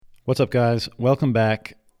What's up, guys? Welcome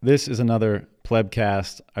back. This is another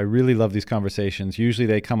Plebcast. I really love these conversations. Usually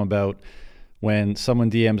they come about when someone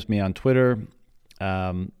DMs me on Twitter.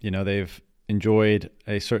 They've enjoyed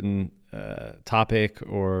a certain topic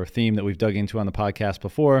or theme that we've dug into on the podcast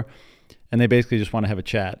before, and they basically just want to have a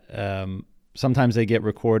chat. Sometimes they get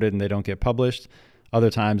recorded and they don't get published. Other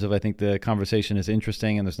times, if I think the conversation is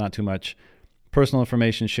interesting and there's not too much personal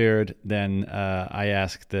information shared, then I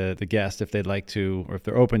ask the guest if they'd like to, or if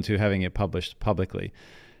they're open to having it published publicly.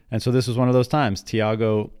 And so this was one of those times.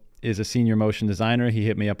 Tiago is a senior motion designer. He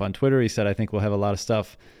hit me up on Twitter. He said, I think we'll have a lot of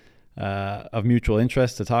stuff of mutual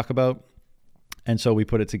interest to talk about. And so we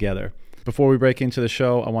put it together. Before we break into the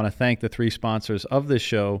show, I want to thank the three sponsors of this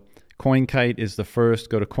show. CoinKite is the first.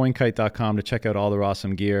 Go to coinkite.com to check out all their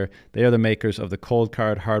awesome gear. They are the makers of the Cold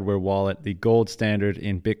Card hardware wallet, the gold standard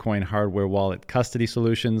in Bitcoin hardware wallet custody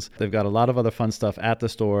solutions. They've got a lot of other fun stuff at the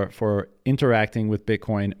store for interacting with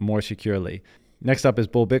Bitcoin more securely. Next up is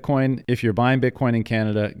Bull Bitcoin. If you're buying Bitcoin in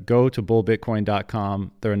Canada, go to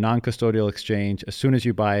bullbitcoin.com. They're a non-custodial exchange. As soon as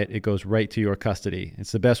you buy it, it goes right to your custody.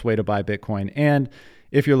 It's the best way to buy Bitcoin. And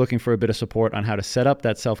if you're looking for a bit of support on how to set up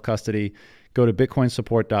that self-custody, go to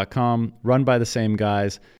bitcoinsupport.com, run by the same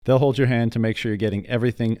guys. They'll hold your hand to make sure you're getting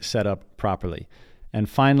everything set up properly. And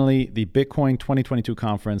finally, the Bitcoin 2022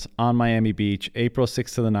 conference on Miami Beach, April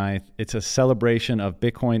 6th to the 9th. It's a celebration of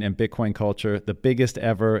Bitcoin and Bitcoin culture, the biggest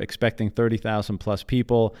ever, expecting 30,000 plus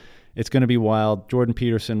people. It's going to be wild. Jordan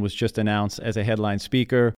Peterson was just announced as a headline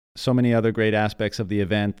speaker. So many other great aspects of the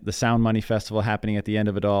event. The Sound Money Festival happening at the end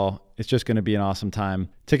of it all. It's just going to be an awesome time.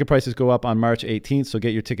 Ticket prices go up on March 18th, so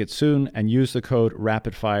get your tickets soon and use the code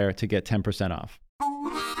RAPIDFIRE to get 10% off.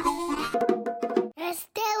 Let's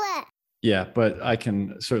do it. Yeah, but I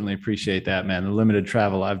can certainly appreciate that, man. The limited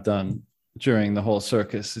travel I've done during the whole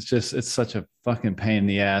circus, it's such a fucking pain in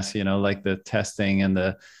the ass, like the testing and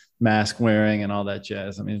the mask wearing and all that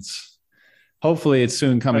jazz. I mean, hopefully it's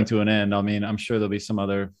soon coming to an end. I mean, I'm sure there'll be some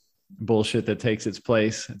other bullshit that takes its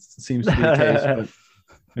place. It seems to be the case, but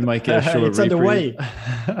we might get a short It's underway.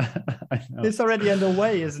 I know. It's already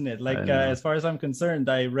underway, isn't it? Like, as far as I'm concerned,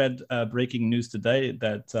 I read breaking news today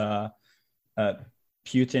that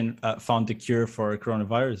Putin found the cure for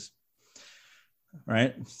coronavirus.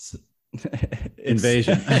 Right?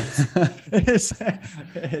 Invasion.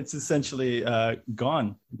 It's essentially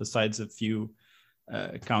gone. Besides a few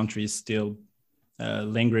countries still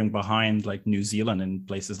lingering behind, like New Zealand and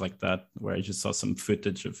places like that, where I just saw some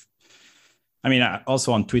footage of. I mean,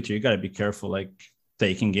 also on Twitter, you got to be careful, like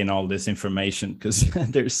taking in all this information, because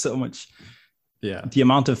there's so much. Yeah. The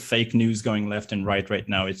amount of fake news going left and right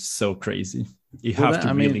now, it's so crazy. You have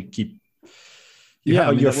to really keep.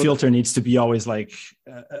 Your filter needs to be always like.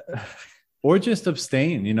 Or just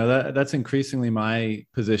abstain. That's increasingly my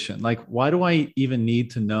position. Like, why do I even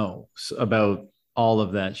need to know about all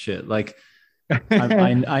of that shit? Like,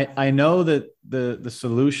 I know that the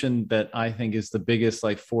solution that I think is the biggest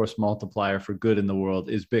like force multiplier for good in the world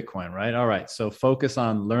is Bitcoin, right? All right. So focus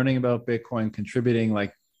on learning about Bitcoin, contributing,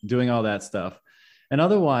 like doing all that stuff. And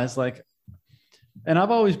otherwise, like, and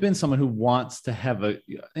I've always been someone who wants to have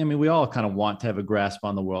we all kind of want to have a grasp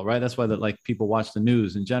on the world, right? That's why like people watch the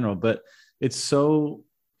news in general, but it's so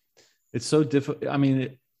difficult. I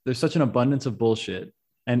mean, there's such an abundance of bullshit.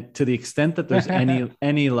 And to the extent that there's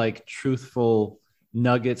any like truthful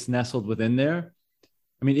nuggets nestled within there,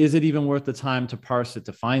 I mean, is it even worth the time to parse it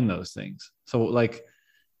to find those things? So like,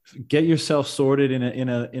 get yourself sorted in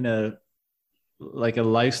a like a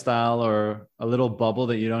lifestyle or a little bubble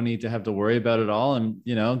that you don't need to have to worry about at all, and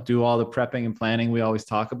do all the prepping and planning we always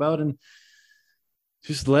talk about, and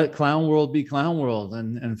just let Clown World be Clown World,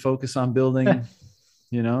 and focus on building,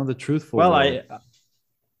 the truthful. Well, world.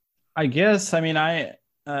 I guess, I mean,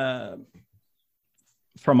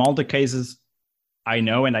 from all the cases I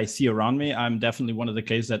know and I see around me, I'm definitely one of the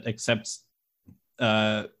cases that accepts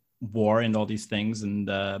war and all these things, and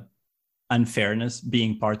unfairness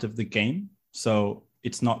being part of the game. So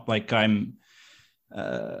it's not like I'm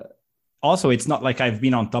also, it's not like I've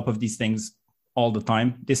been on top of these things all the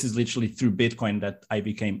time. This is literally through Bitcoin that I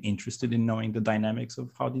became interested in knowing the dynamics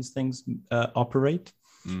of how these things operate.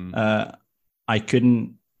 I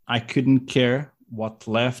couldn't care what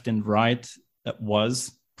left and right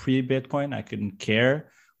was pre-Bitcoin. I couldn't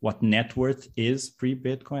care what net worth is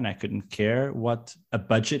pre-Bitcoin. I couldn't care what a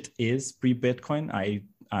budget is pre-Bitcoin.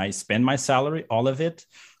 I spend my salary, all of it.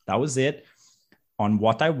 That was it. On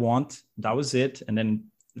what I want, that was it. And then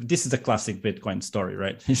this is a classic Bitcoin story,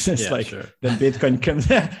 right? It's just then Bitcoin comes.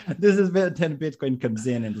 Then Bitcoin comes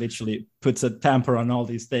in and literally puts a tamper on all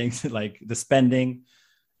these things, like the spending,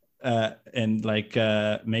 and like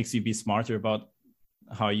makes you be smarter about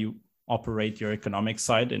how you operate your economic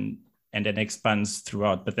side, and then expands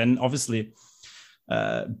throughout. But then obviously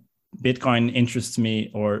Bitcoin interests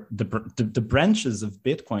me, or the branches of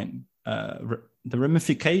Bitcoin, the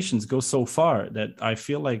ramifications go so far that I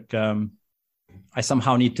feel like I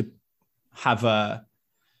somehow need to have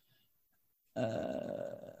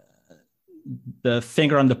the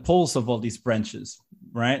finger on the pulse of all these branches,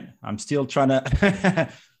 right? I'm still trying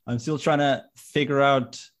to figure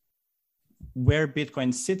out where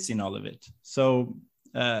Bitcoin sits in all of it. So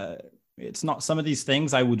it's not, some of these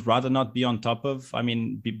things I would rather not be on top of. I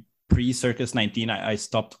mean, pre-Circus 19, I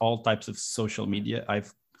stopped all types of social media.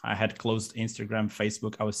 I had closed Instagram,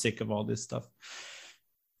 Facebook. I was sick of all this stuff.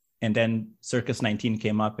 And then Circus 19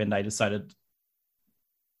 came up, and I decided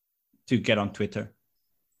to get on Twitter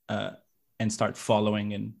and start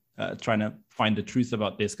following and trying to find the truth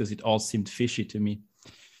about this, because it all seemed fishy to me.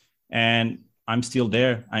 And I'm still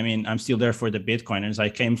there. I mean, I'm still there for the Bitcoiners. I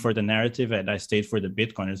came for the narrative, and I stayed for the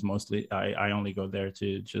Bitcoiners mostly. I only go there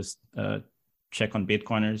to just check on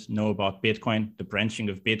Bitcoiners, know about Bitcoin, the branching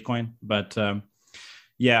of Bitcoin. But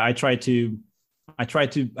yeah, I try to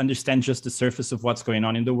understand just the surface of what's going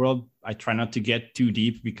on in the world. I try not to get too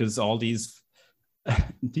deep, because all these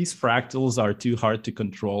fractals are too hard to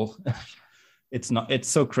control. It's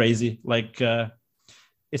so crazy. Like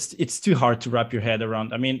it's too hard to wrap your head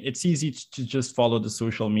around. I mean, it's easy to just follow the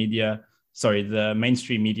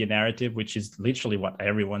mainstream media narrative, which is literally what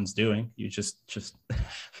everyone's doing. You just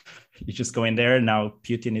you just go in there. Now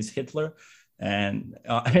Putin is Hitler, and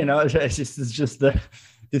this is just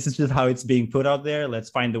how it's being put out there. Let's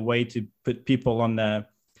find a way to put people on the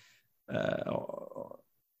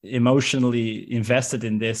emotionally invested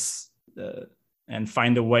in this, and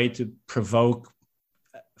find a way to provoke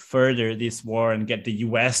further this war and get the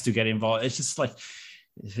US to get involved. It's just like,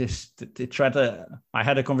 I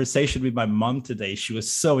had a conversation with my mom today. She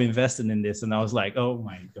was so invested in this, and I was like, oh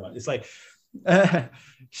my God. It's like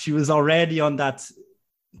she was already on that,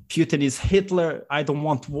 Putin is Hitler. I don't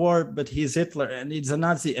want war, but he's Hitler and he's a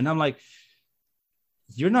Nazi. And I'm like,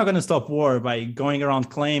 you're not going to stop war by going around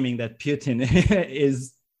claiming that Putin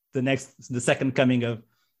is the second coming of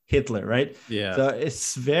Hitler, right? Yeah. So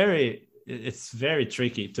it's very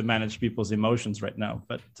tricky to manage people's emotions right now.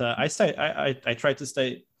 But I try to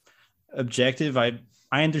stay objective. I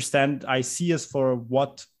understand. I see us for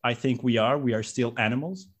what I think we are. We are still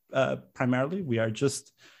animals, primarily. We are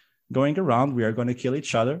just going around. We are going to kill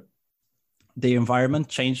each other. The environment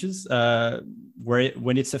changes.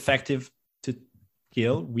 When it's effective to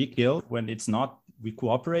kill, we kill. When it's not, we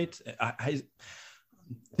cooperate.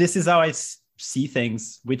 This is how I see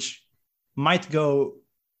things, which might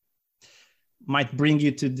bring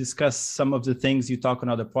you to discuss some of the things you talk on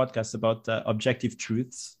other podcasts about, objective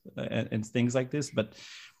truths and things like this. But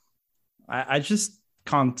I just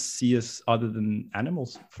can't see us other than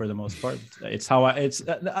animals for the most part. It's how I just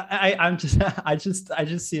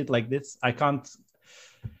see it like this. I can't,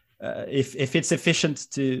 if it's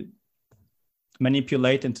efficient to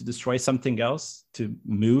manipulate and to destroy something else, to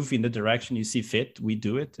move in the direction you see fit, we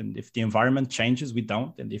do it. And if the environment changes, we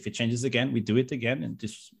don't. And if it changes again, we do it again. And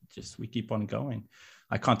just we keep on going.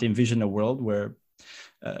 I can't envision a world where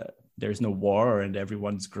there's no war and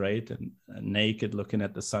everyone's great and naked looking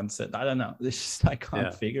at the sunset. I don't know. I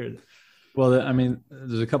can't figure it. Well, I mean,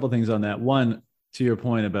 there's a couple of things on that. One, to your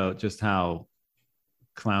point about just how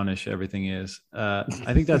clownish everything is. I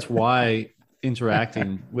think that's why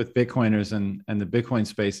interacting with Bitcoiners and the Bitcoin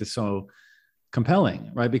space is so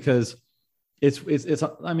compelling, right? Because it's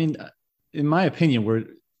I mean, in my opinion,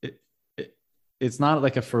 it's not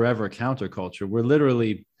like a forever counterculture. We're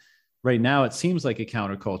literally right now, it seems like a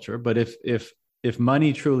counterculture, but if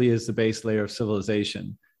money truly is the base layer of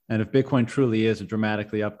civilization, and if Bitcoin truly is a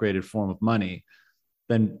dramatically upgraded form of money,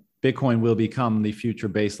 then Bitcoin will become the future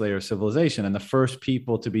base layer of civilization. And the first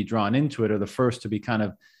people to be drawn into it are the first to be kind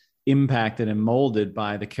of impacted and molded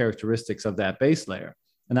by the characteristics of that base layer.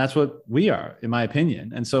 And that's what we are, in my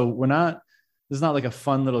opinion. And so this is not like a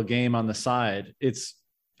fun little game on the side. It's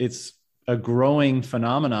a growing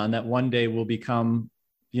phenomenon that one day will become,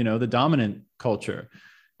 the dominant culture.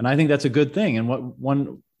 And I think that's a good thing. And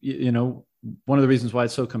one of the reasons why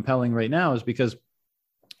it's so compelling right now is because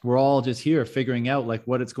we're all just here figuring out like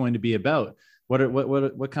what it's going to be about.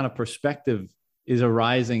 What kind of perspective is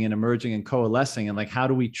arising and emerging and coalescing, and like how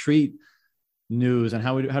do we treat news, and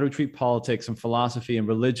how do we treat politics and philosophy and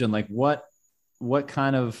religion? Like what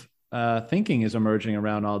kind of thinking is emerging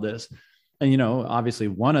around all this? And obviously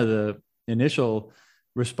one of the initial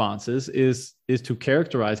responses is to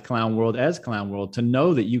characterize Clown World as Clown World, to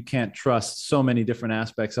know that you can't trust so many different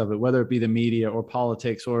aspects of it, whether it be the media or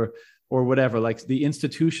politics or or whatever. Like the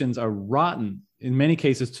institutions are rotten in many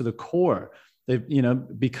cases to the core. They've,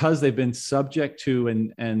 because they've been subject to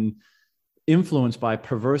and influenced by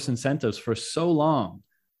perverse incentives for so long.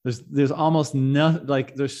 There's almost nothing,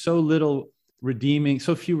 like there's so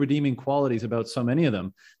few redeeming qualities about so many of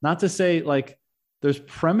them. Not to say like there's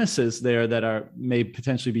premises there that may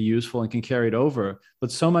potentially be useful and can carry it over,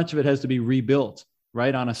 but so much of it has to be rebuilt,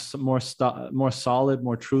 right, on a more solid,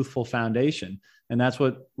 more truthful foundation. And that's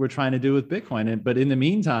what we're trying to do with Bitcoin. But in the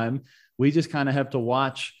meantime, we just kind of have to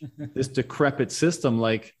watch this decrepit system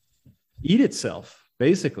like eat itself,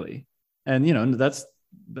 basically. And that's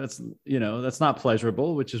not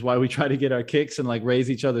pleasurable, which is why we try to get our kicks and like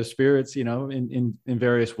raise each other's spirits, in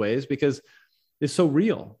various ways, because it's so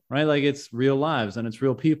real, right? Like it's real lives and it's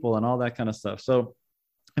real people and all that kind of stuff. So,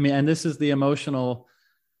 I mean, and this is the emotional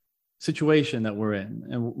situation that we're in,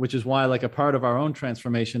 and which is why like a part of our own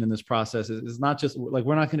transformation in this process is not just like,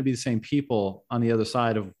 we're not going to be the same people on the other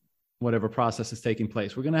side of whatever process is taking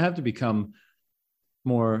place. We're going to have to become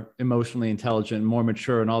more emotionally intelligent, more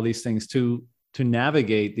mature, and all these things to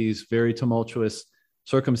navigate these very tumultuous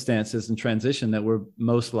circumstances and transition that we're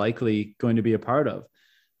most likely going to be a part of.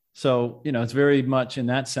 So, it's very much in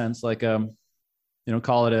that sense, like,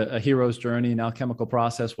 call it a hero's journey, an alchemical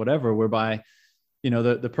process, whatever, whereby,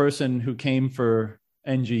 the person who came for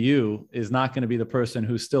NGU is not going to be the person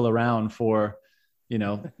who's still around for,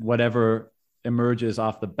 whatever emerges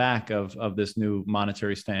off the back of this new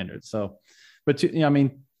monetary standard. So, but to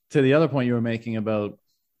the other point you were making about,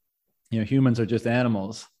 humans are just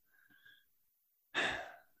animals.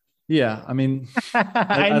 Yeah, I mean,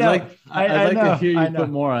 I'd like to hear you put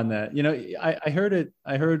more on that.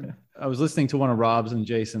 I was listening to one of Rob's and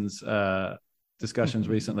Jason's discussions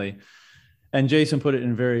recently, and Jason put it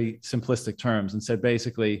in very simplistic terms and said,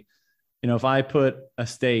 basically, if I put a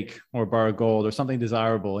stake or a bar of gold or something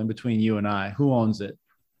desirable in between you and I, who owns it?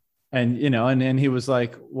 And, and he was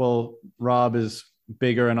like, well, Rob is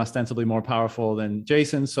bigger and ostensibly more powerful than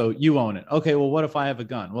Jason, so you own it. Okay, well, what if I have a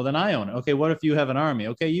gun? Well, then I own it. Okay, what if you have an army?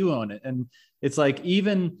 Okay, you own it. And it's like,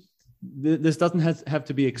 even this doesn't have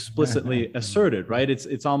to be explicitly asserted, right?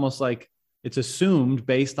 It's almost like it's assumed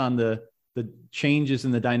based on the changes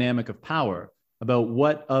in the dynamic of power about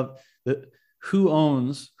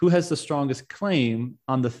who has the strongest claim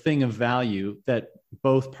on the thing of value that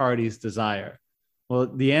both parties desire. Well,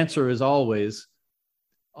 the answer is always,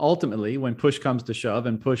 ultimately, when push comes to shove,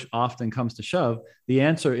 and push often comes to shove, the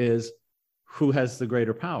answer is who has the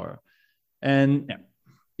greater power. And,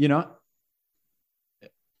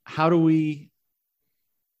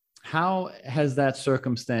 how has that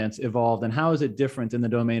circumstance evolved, and how is it different in the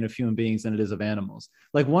domain of human beings than it is of animals?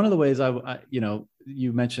 Like one of the ways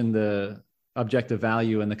you mentioned the objective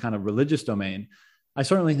value and the kind of religious domain. I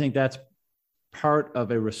certainly think that's part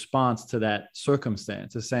of a response to that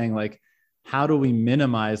circumstance, is saying like, how do we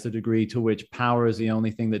minimize the degree to which power is the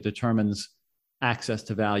only thing that determines access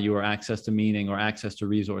to value or access to meaning or access to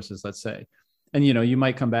resources, let's say. And, you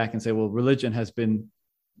might come back and say, well, religion has been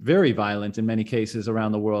very violent in many cases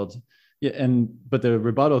around the world. Yeah, but the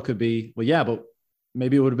rebuttal could be, well, yeah, but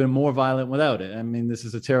maybe it would have been more violent without it. I mean, this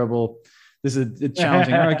is a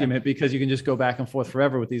challenging argument, because you can just go back and forth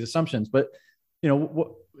forever with these assumptions. But,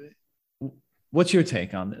 what's your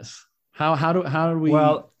take on this? How do we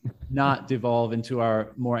not devolve into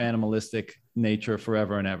our more animalistic nature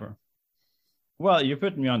forever and ever? Well, you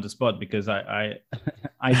put me on the spot, because I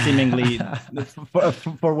seemingly,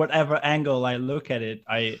 for whatever angle I look at it,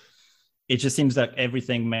 it just seems like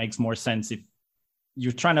everything makes more sense if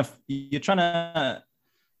you're trying to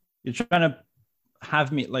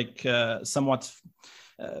have me like somewhat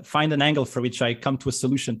find an angle for which I come to a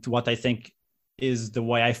solution to what I think is the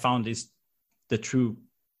way I found is the true.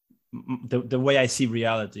 The way I see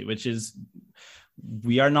reality, which is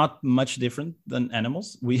we are not much different than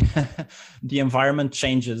animals. The environment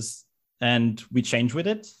changes and we change with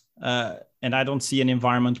it. And I don't see an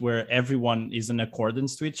environment where everyone is in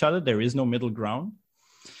accordance to each other. There is no middle ground.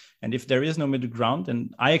 And if there is no middle ground,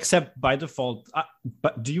 and I accept by default,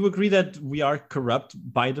 but do you agree that we are corrupt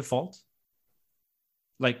by default?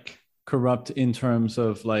 Like, corrupt in terms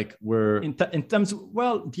of like we're in terms of,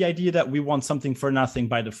 well, the idea that we want something for nothing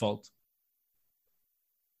by default.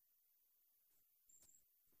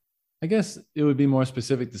 I guess it would be more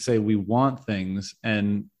specific to say we want things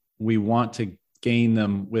and we want to gain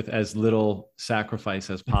them with as little sacrifice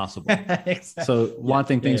as possible. Exactly. So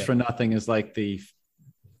wanting things for nothing is like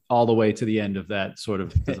all the way to the end of that sort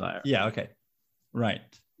of desire. Yeah. Okay. Right.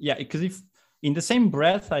 Yeah. Because if in the same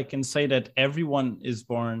breath, I can say that everyone is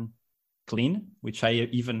born clean, which I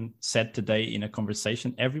even said today in a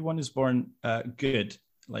conversation. Everyone is born good.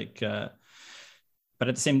 Like,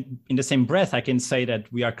 but in the same breath, I can say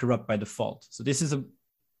that we are corrupt by default. So this is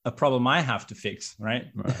a problem I have to fix, right?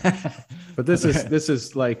 But this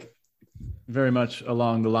is like very much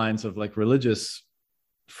along the lines of like religious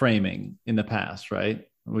framing in the past, right?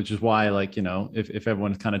 Which is why, like, you know, if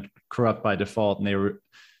everyone's kind of corrupt by default and they were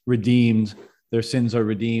redeemed, their sins are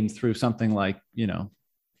redeemed through something like, you know,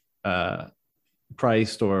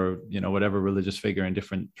 Christ, or, you know, whatever religious figure in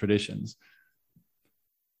different traditions.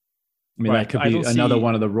 I mean, that could be another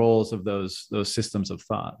one of the roles of those systems of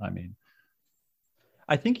thought. I mean,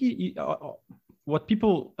 I think what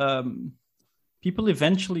people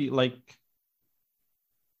eventually like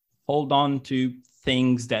hold on to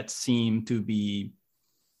things that seem to be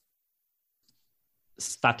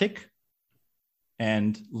static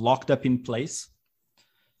and locked up in place.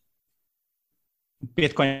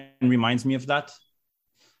 Bitcoin reminds me of that.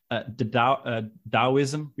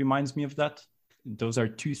 Taoism reminds me of that. Those are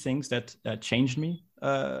two things that changed me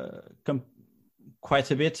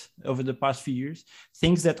quite a bit over the past few years.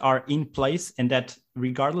 Things that are in place and that,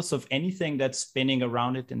 regardless of anything that's spinning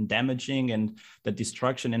around it and damaging and the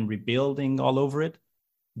destruction and rebuilding all over it,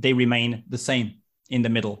 they remain the same in the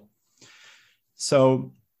middle.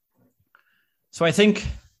 So I think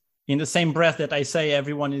in the same breath that I say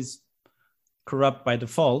everyone is corrupt by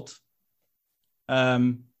default, that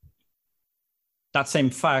same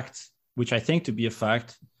fact, which I think to be a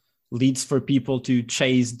fact, leads for people to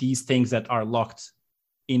chase these things that are locked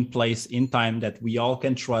in place in time, that we all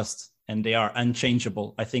can trust, and they are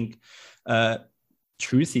unchangeable. I think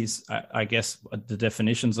truth is, I guess, the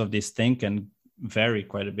definitions of this thing can vary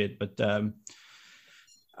quite a bit, but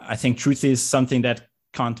I think truth is something that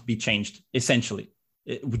can't be changed, essentially.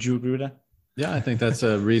 Would you agree with that? Yeah, I think that's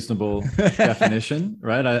a reasonable definition,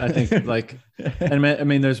 right? I think like, and I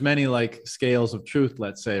mean, there's many like scales of truth,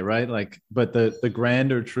 let's say, right? Like, but the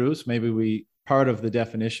grander truths, maybe part of the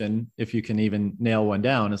definition, if you can even nail one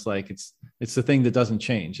down, is like, it's the thing that doesn't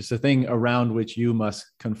change. It's the thing around which you must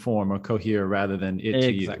conform or cohere rather than it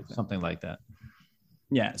to you, something like that.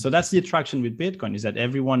 Yeah, so that's the attraction with Bitcoin, is that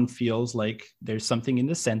everyone feels like there's something in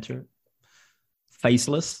the center,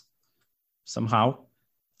 faceless somehow.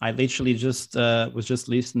 I literally just was just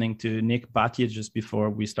listening to Nick Bhatia just before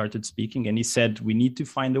we started speaking, and he said we need to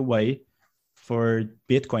find a way for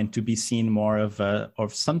Bitcoin to be seen more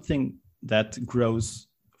of something that grows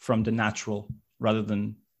from the natural rather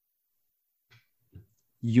than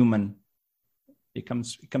human. It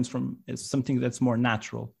comes from it's something that's more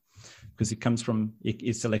natural, because it comes from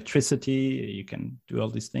it's electricity. You can do all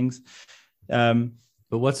these things. But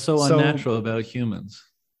what's so unnatural about humans?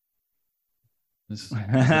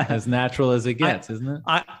 As natural as it gets, isn't it?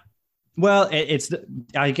 I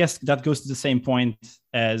guess that goes to the same point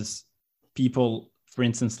as people, for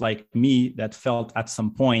instance, like me, that felt at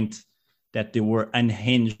some point that they were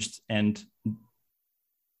unhinged and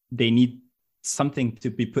they need something to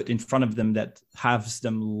be put in front of them that has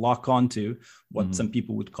them lock onto what some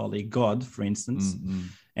people would call a god, for instance.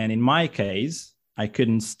 And in my case, I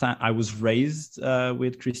couldn't stand. I was raised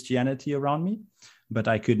with Christianity around me, but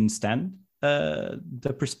I couldn't stand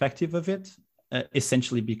the perspective of it,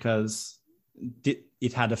 essentially because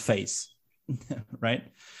it had a face, right?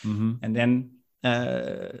 And then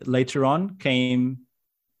later on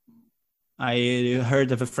I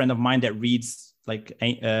heard of a friend of mine that reads like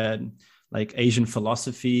Asian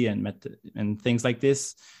philosophy and things like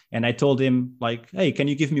this, and I told him like, hey, can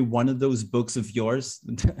you give me one of those books of yours,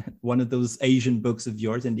 one of those Asian books of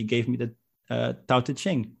yours? And he gave me the Tao Te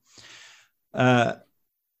Ching, and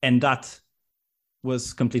that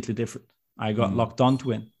was completely different. I got locked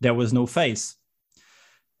onto it. There was no face.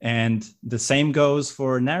 And the same goes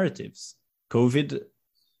for narratives. COVID,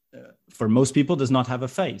 for most people, does not have a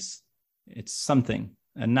face. It's something,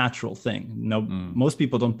 a natural thing. Most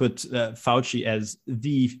people don't put Fauci as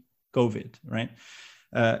the COVID, right?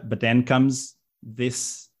 But then comes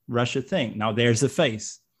this Russia thing. Now there's a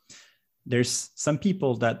face. There's some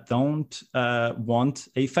people that don't want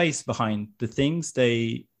a face behind the things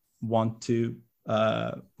they want to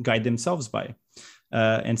guide themselves by.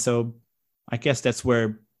 And so I guess that's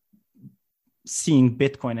where seeing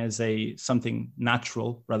Bitcoin as something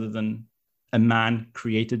natural rather than a man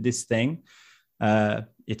created this thing,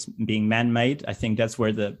 it's being man-made. I think that's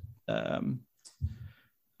where I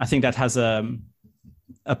think that has a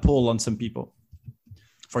pull on some people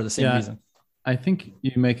for the same reason. I think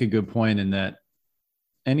you make a good point in that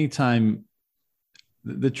anytime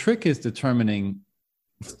the trick is determining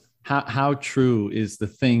how true is the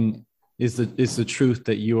thing, is the truth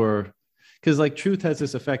that you're, because like truth has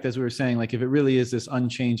this effect, as we were saying, like if it really is this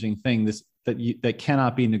unchanging thing, that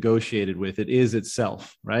cannot be negotiated with, it is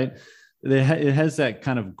itself, right? It has that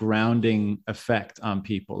kind of grounding effect on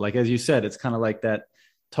people. Like, as you said, it's kind of like that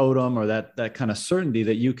totem, or that kind of certainty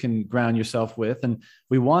that you can ground yourself with. And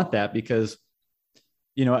we want that because,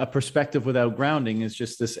 a perspective without grounding is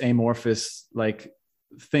just this amorphous like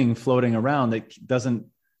thing floating around that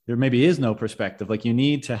there maybe is no perspective. Like, you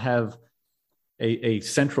need to have a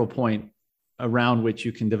central point around which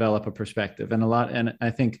you can develop a perspective. And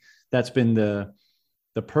I think that's been the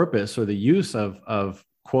purpose or the use of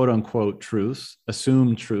quote unquote truths,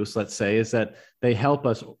 assumed truths, let's say, is that they help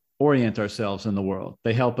us orient ourselves in the world.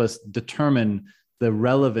 They help us determine the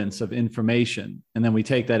relevance of information. And then we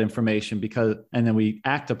take that information and then we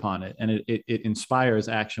act upon it, and it inspires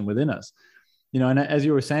action within us. And as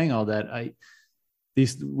you were saying all that,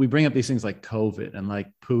 we bring up these things like COVID and like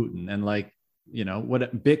Putin and like,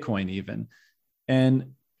 what Bitcoin even.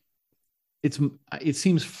 And it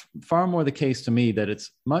seems far more the case to me that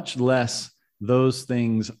it's much less those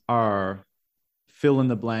things are fill in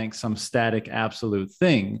the blank, some static absolute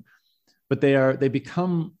thing, but they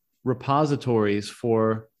become repositories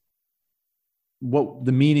for what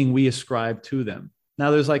the meaning we ascribe to them.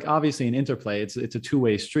 Now, there's like obviously an interplay. It's a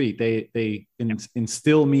two-way street. They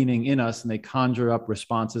instill meaning in us, and they conjure up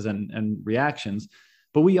responses and reactions.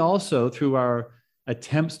 But we also, through our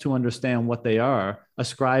attempts to understand what they are,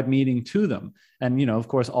 ascribe meaning to them. And of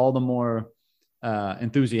course, all the more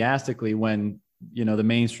enthusiastically when the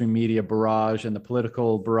mainstream media barrage and the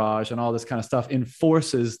political barrage and all this kind of stuff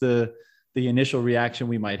enforces the initial reaction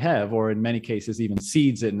we might have, or in many cases even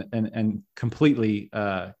seeds it and completely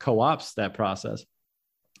co-ops that process.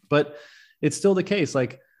 But it's still the case.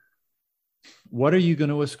 Like, what are you going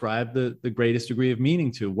to ascribe the greatest degree of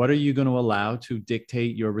meaning to? What are you going to allow to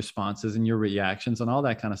dictate your responses and your reactions and all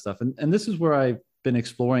that kind of stuff? And this is where I've been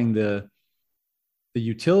exploring the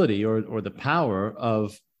utility or the power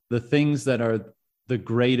of the things that are the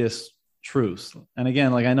greatest truths. And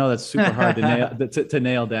again, like, I know that's super hard to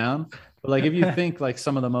nail down, but like, if you think like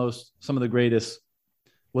some of the greatest,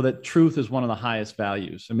 well, that truth is one of the highest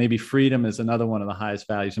values, and maybe freedom is another one of the highest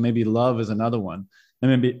values, and maybe love is another one.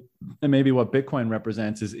 And maybe what Bitcoin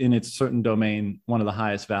represents is, in its certain domain, one of the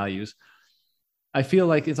highest values. I feel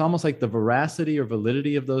like it's almost like the veracity or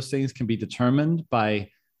validity of those things can be determined by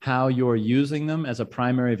how you're using them as a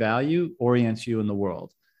primary value orients you in the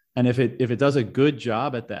world. And if it does a good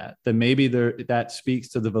job at that, then maybe that speaks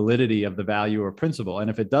to the validity of the value or principle. And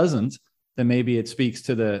if it doesn't, then maybe it speaks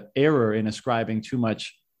to the error in ascribing too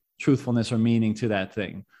much truthfulness or meaning to that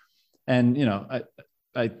thing. And,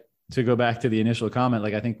 I to go back to the initial comment,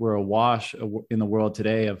 like, I think we're awash in the world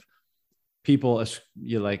today of people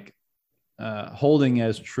holding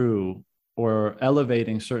as true or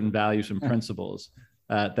elevating certain values and principles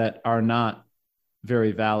that are not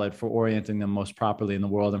very valid for orienting them most properly in the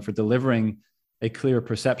world and for delivering a clear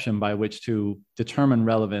perception by which to determine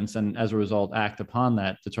relevance and, as a result, act upon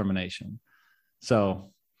that determination.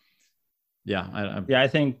 So, yeah, I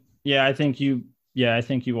think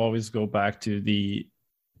you always go back to the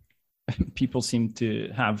people seem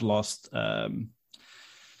to have lost.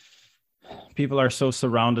 People are so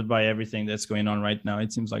surrounded by everything that's going on right now.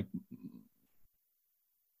 It seems like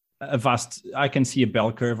I can see a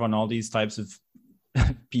bell curve on all these types of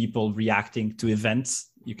people reacting to events.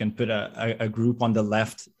 You can put a group on the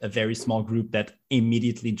left, a very small group that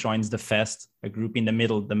immediately joins the fest, a group in the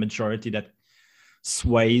middle, the majority that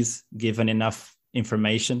sways given enough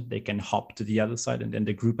information, they can hop to the other side, and then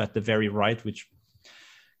the group at the very right, which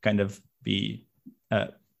kind of be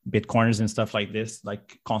Bitcoiners and stuff like this,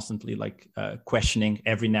 like constantly questioning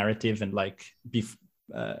every narrative and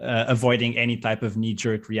avoiding any type of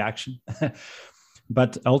knee-jerk reaction.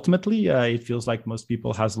 But ultimately, it feels like most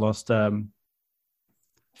people has lost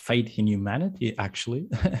faith in humanity, actually.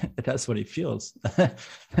 That's what it feels.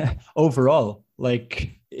 Overall,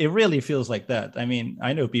 like, it really feels like that. I mean,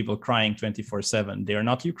 I know people crying 24/7. They are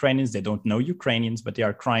not Ukrainians. They don't know Ukrainians, but they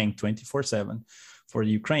are crying 24/7 for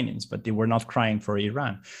the Ukrainians. But they were not crying for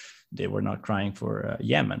Iran. They were not crying for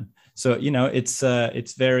Yemen. So, it's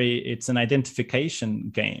an identification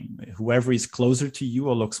game. Whoever is closer to you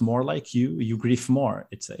or looks more like you, you grieve more.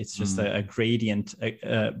 It's just a gradient.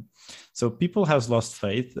 So people have lost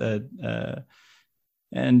faith.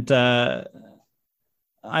 And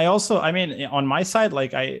I also, on my side,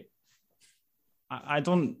 like I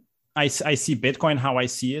see Bitcoin how I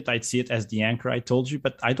see it. I see it as the anchor I told you,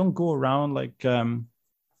 but I don't go around like,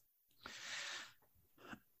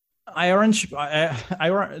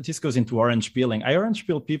 this goes into orange peeling. I orange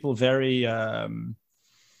peel people very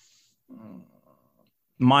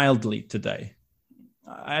mildly today.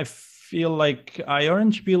 I feel like I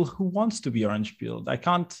orange peel who wants to be orange peeled. I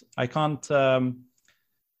can't.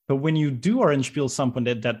 But when you do orange peel someone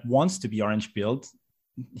that wants to be orange peeled,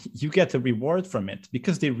 you get a reward from it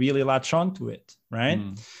because they really latch onto it, right?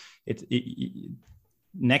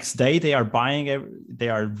 Next day they are buying, they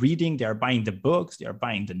are reading, they are buying the books, they are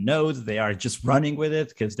buying the notes, they are just running with it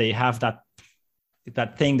because they have that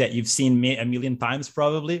thing that you've seen a million times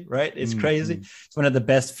probably, right? It's crazy. It's one of the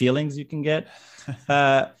best feelings you can get.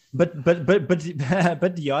 But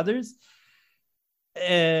the others,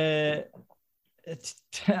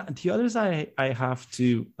 I have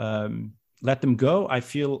to let them go. I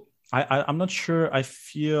feel I'm not sure. I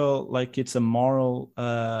feel like it's a moral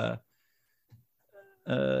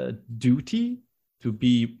duty to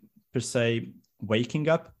be per se waking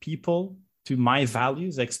up people to my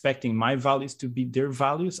values, expecting my values to be their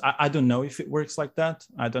values. I don't know if it works like that.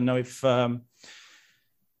 I don't know if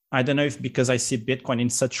because I see Bitcoin in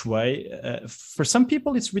such way, for some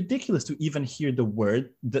people, it's ridiculous to even hear the word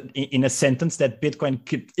in a sentence that Bitcoin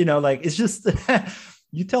could, like, it's just,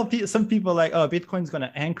 you tell some people like, oh, Bitcoin's going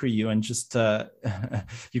to anchor you and just,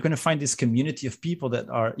 you're going to find this community of people that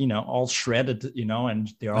are, all shredded, and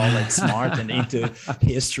they're all like smart and into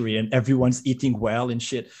history and everyone's eating well and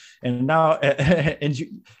shit. And now, and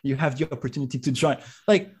you have the opportunity to join.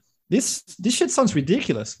 Like this shit sounds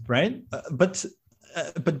ridiculous, right? But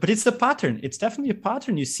it's a pattern. It's definitely a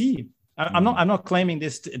pattern you see. I'm not claiming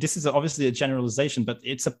this. This is obviously a generalization, but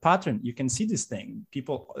it's a pattern. You can see this thing.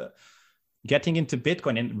 People getting into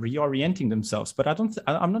Bitcoin and reorienting themselves. But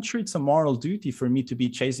I'm not sure it's a moral duty for me to be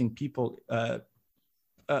chasing people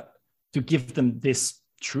to give them this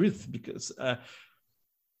truth, because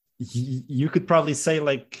you could probably say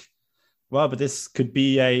like, well, but this could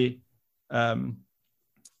be an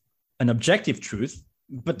objective truth,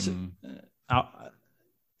 but.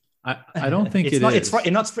 I don't think it's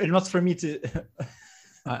not for me to.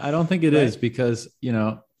 I don't think it is, because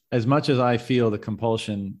as much as I feel the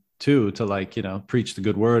compulsion to like preach the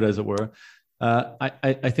good word, as it were,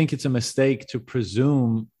 I think it's a mistake to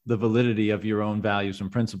presume the validity of your own values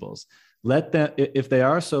and principles. Let them, if they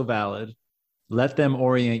are so valid, let them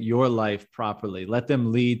orient your life properly. Let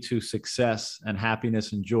them lead to success and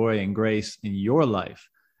happiness and joy and grace in your life,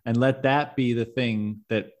 and let that be the thing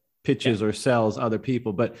that pitches or sells other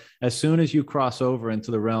people. But as soon as you cross over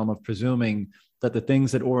into the realm of presuming that the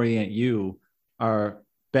things that orient you are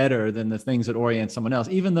better than the things that orient someone else,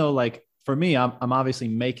 even though, like, for me, I'm obviously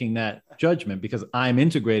making that judgment because I'm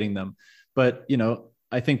integrating them. But,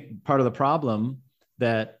 I think part of the problem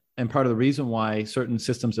and part of the reason why certain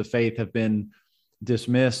systems of faith have been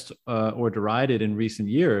dismissed or derided in recent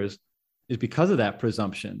years is because of that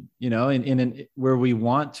presumption, in where we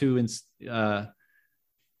want to,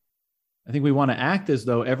 I think we want to act as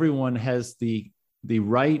though everyone has the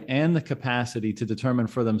right and the capacity to determine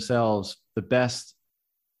for themselves the best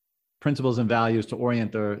principles and values to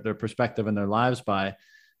orient their perspective and their lives by.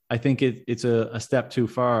 I think it's a step too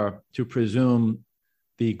far to presume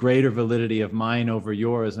the greater validity of mine over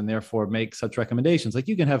yours, and therefore make such recommendations. Like,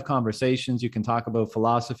 you can have conversations, you can talk about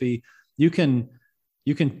philosophy, you can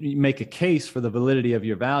make a case for the validity of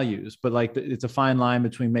your values, but like it's a fine line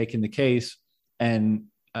between making the case and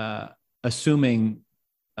assuming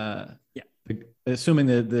the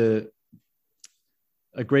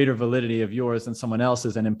a greater validity of yours than someone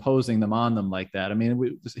else's and imposing them on them like that. I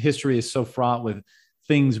mean, history is so fraught with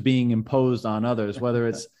things being imposed on others, whether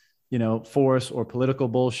it's force or political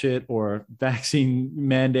bullshit or vaccine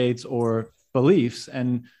mandates or beliefs.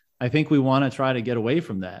 And I think we want to try to get away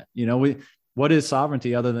from that. What is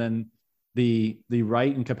sovereignty other than the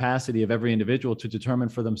right and capacity of every individual to determine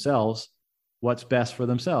for themselves what's best for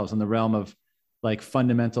themselves in the realm of like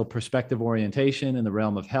fundamental perspective orientation, in the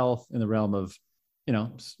realm of health, in the realm of,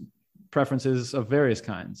 preferences of various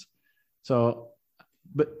kinds. So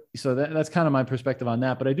that's kind of my perspective on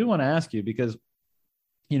that. But I do want to ask you, because,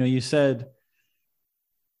 you said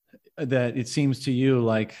that it seems to you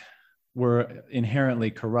like we're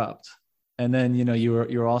inherently corrupt. And then,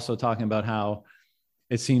 you're also talking about how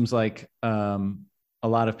it seems like, a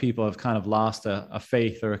lot of people have kind of lost a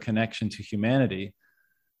faith or a connection to humanity.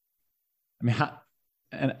 I mean,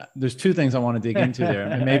 and there's two things I want to dig into there,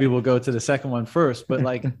 and maybe we'll go to the second one first. But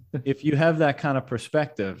like, if you have that kind of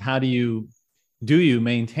perspective, how do you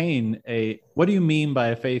maintain what do you mean by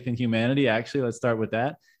a faith in humanity? Actually, let's start with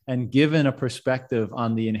that. And given a perspective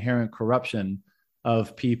on the inherent corruption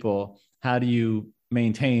of people, how do you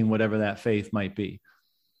maintain whatever that faith might be?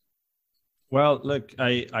 Well, look,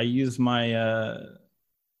 I use my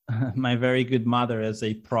my very good mother as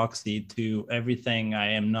a proxy to everything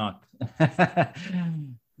I am not.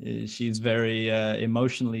 She's very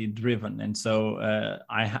emotionally driven, and so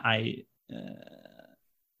I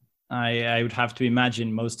would have to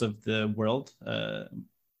imagine most of the world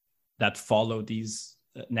that follow these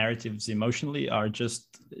narratives emotionally are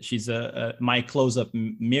just, she's my close-up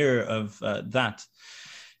mirror of that.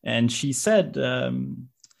 And she said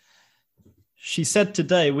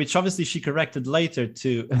today, which obviously she corrected later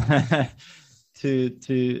to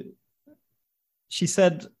she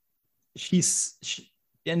said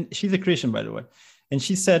and she's a Christian, by the way, and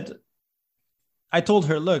she said, I told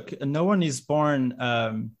her, look, no one is born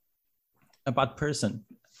a bad person.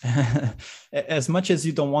 As much as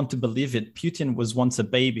you don't want to believe it, Putin was once a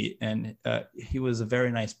baby, and he was a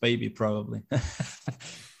very nice baby, probably.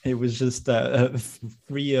 He was just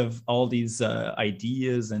free of all these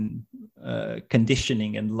ideas and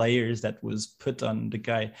conditioning and layers that was put on the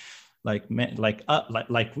guy. Like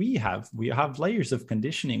we have layers of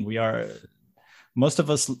conditioning. Most of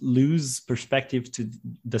us lose perspective to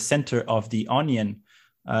the center of the onion,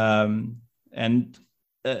 and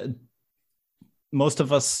most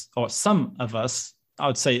of us, or some of us, I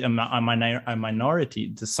would say a minority,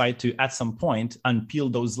 decide to, at some point,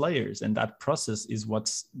 unpeel those layers. And that process is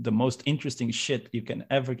what's the most interesting shit you can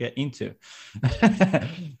ever get into.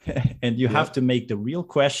 And you have to make the real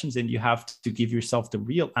questions, and you have to give yourself the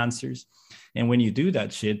real answers. And when you do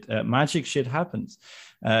that shit, magic shit happens,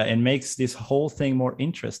 and makes this whole thing more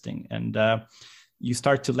interesting. And you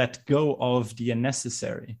start to let go of the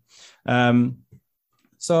unnecessary.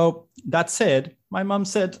 So that said, my mom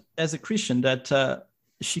said, as a Christian, that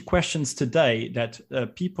she questions today that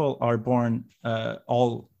people are born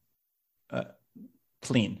all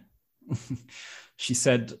clean. She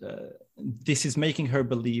said this is making her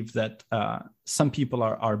believe that some people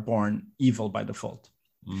are born evil by default,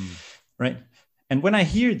 right? And when I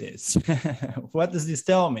hear this, what does this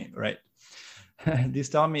tell me, right? This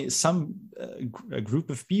tell me a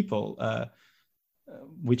group of people,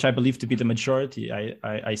 which I believe to be the majority.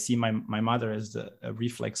 I see my mother as a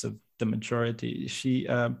reflex of the majority.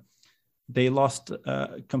 They lost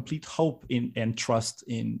complete hope in and trust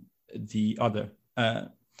in the other.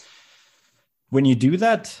 When you do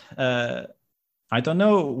that, I don't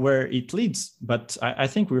know where it leads, but I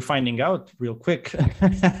think we're finding out real quick.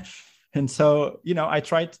 And so, I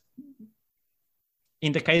tried,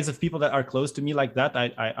 in the case of people that are close to me like that,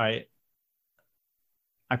 I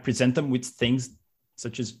present them with things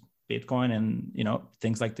such as Bitcoin and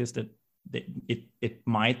things like this that they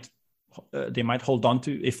might hold on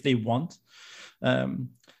to if they want.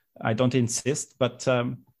 I don't insist, but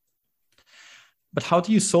how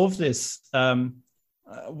do you solve this?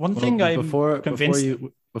 One thing before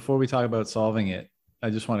we talk about solving it, I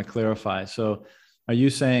just want to clarify. So, are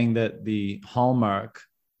you saying that the hallmark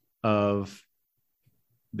of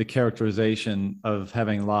the characterization of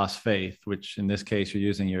having lost faith, which in this case you're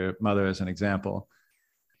using your mother as an example,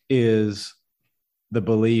 is the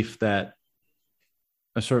belief that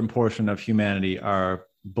a certain portion of humanity are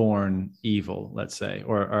born evil, let's say,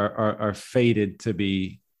 or are fated to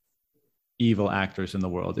be evil actors in the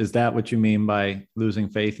world? Is that what you mean by losing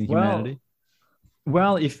faith in humanity?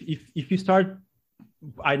 Well, if you start,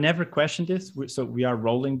 I never questioned this, so we are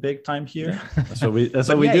rolling big time here. That's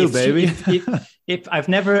what we do, baby. If I've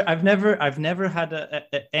never had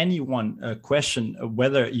anyone question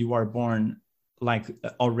whether you are born like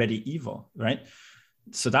already evil, right?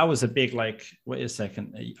 So that was a big like, wait a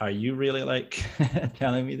second, are you really like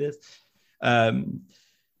telling me this?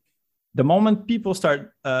 The moment people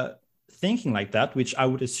start thinking like that, which I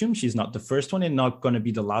would assume she's not the first one and not going to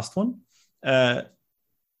be the last one,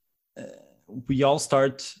 we all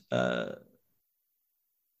start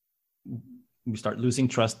losing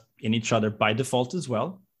trust in each other by default as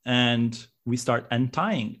well, and we start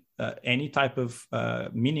untying any type of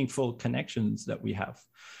meaningful connections that we have.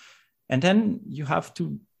 And then you have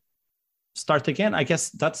to start again. I guess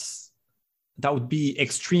that would be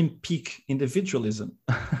extreme peak individualism.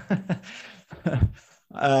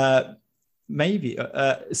 Maybe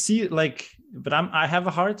but I have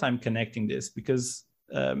a hard time connecting this because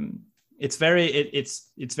it's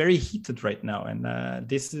very heated right now, and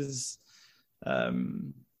this is I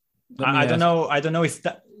don't know if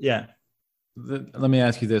that, yeah. Let me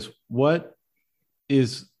ask you this: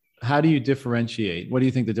 how do you differentiate? What do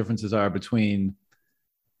you think the differences are between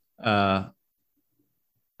an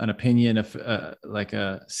opinion of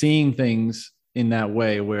seeing things in that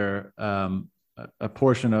way, where a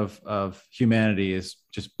portion of humanity is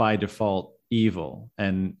just by default evil,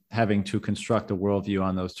 and having to construct a worldview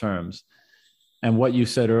on those terms, and what you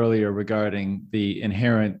said earlier regarding the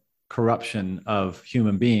inherent corruption of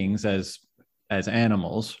human beings as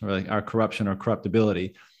animals, or like our corruption or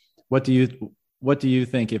corruptibility, what do you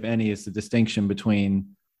think, if any, is the distinction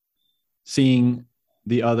between seeing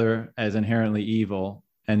the other as inherently evil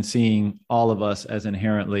and seeing all of us as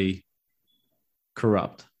inherently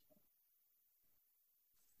corrupt?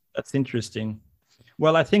 That's interesting.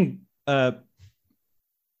 Well, I think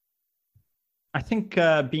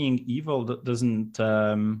being evil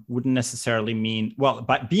wouldn't necessarily mean, well,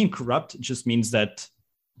 but being corrupt just means that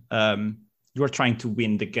you're trying to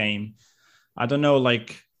win the game. I don't know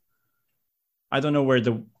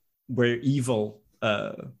where evil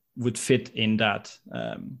would fit in that.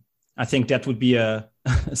 I think that would be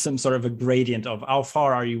some sort of a gradient of how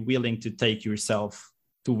far are you willing to take yourself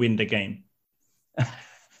to win the game.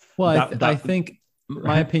 Well, I think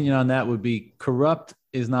my opinion on that would be corrupt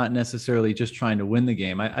is not necessarily just trying to win the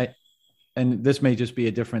game. And this may just be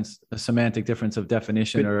a semantic difference of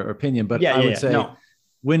definition or opinion, but I would say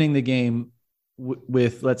winning the game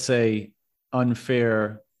with, let's say,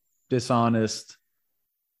 unfair, dishonest,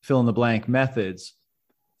 fill in the blank methods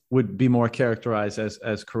would be more characterized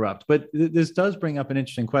as corrupt. But this does bring up an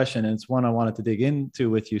interesting question, and it's one I wanted to dig into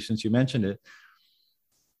with you since you mentioned it.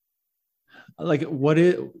 Like,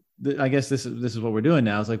 I guess this is what we're doing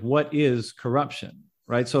now, is like, what is corruption,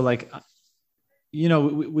 right? So like, you know,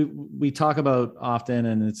 we talk about often,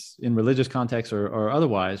 and it's in religious context or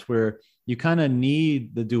otherwise, where you kind of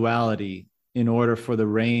need the duality in order for the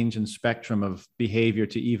range and spectrum of behavior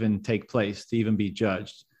to even take place, to even be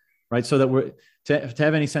judged, right? So that to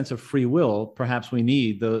have any sense of free will, perhaps we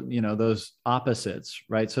need those opposites,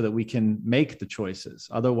 right? So that we can make the choices.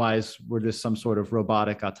 Otherwise, we're just some sort of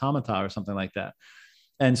robotic automata or something like that.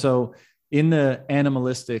 And so in the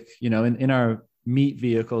animalistic, in our meat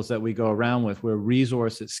vehicles that we go around with, where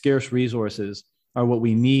scarce resources are what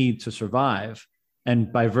we need to survive,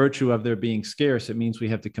 and by virtue of their being scarce, it means we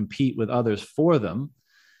have to compete with others for them.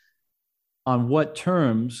 On what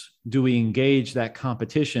terms do we engage that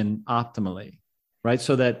competition optimally, right?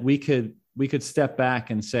 So that we could step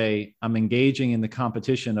back and say, I'm engaging in the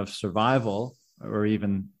competition of survival or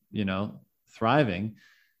even, thriving,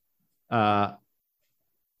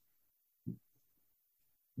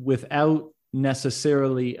 without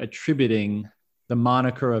necessarily attributing the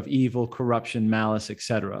moniker of evil, corruption, malice,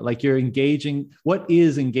 etc. Like, what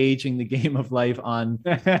is engaging the game of life on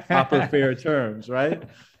proper, fair terms, right?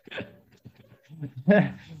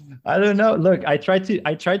 I don't know. Look, I try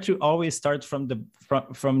to always start from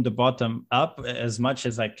the bottom up as much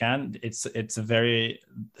as I can. So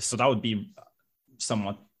that would be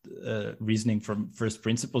somewhat reasoning from first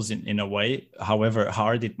principles in a way, however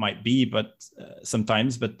hard it might be, but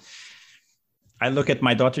sometimes. But I look at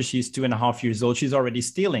my daughter, she's 2.5 years old. She's already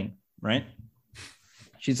stealing, right?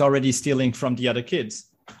 She's already stealing from the other kids.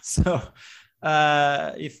 So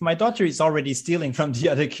if my daughter is already stealing from the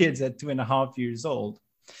other kids at 2.5 years old,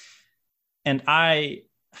 and I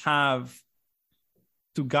have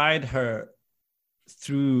to guide her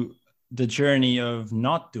through the journey of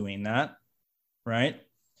not doing that, right?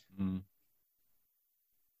 Mm.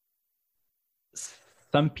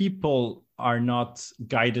 Some people are not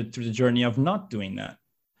guided through the journey of not doing that.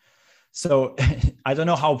 So I don't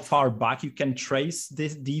know how far back you can trace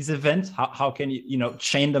these events. How can you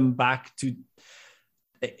chain them back to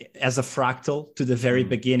as a fractal to the very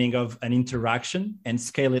beginning of an interaction and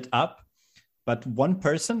scale it up? But one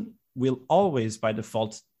person will always by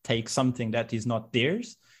default take something that is not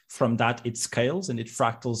theirs. From that it scales and it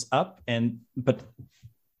fractals up. But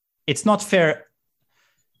it's not fair.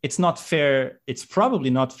 It's not fair. It's probably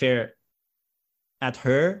not fair at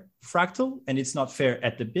her fractal, and it's not fair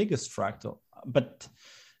at the biggest fractal. But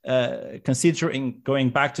considering,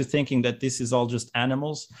 going back to thinking that this is all just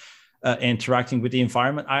animals interacting with the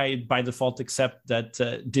environment, I by default accept that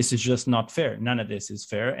this is just not fair. None of this is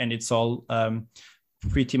fair, and it's all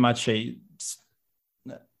pretty much a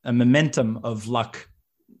momentum of luck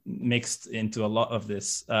mixed into a lot of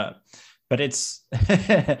this. But it's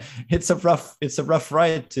it's a rough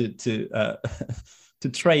ride to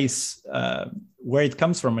trace where it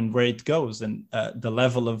comes from and where it goes, and the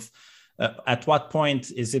level of at what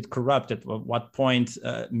point is it corrupt? At what point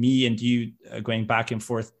me and you going back and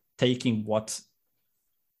forth, taking what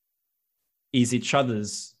is each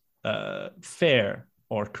other's fair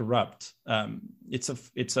or corrupt? It's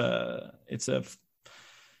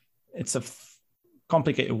a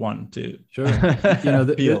complicated one to sure.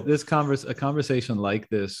 A conversation like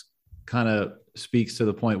this kind of speaks to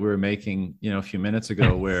the point we were making, a few minutes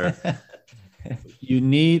ago, where you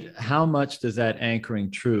need, how much does that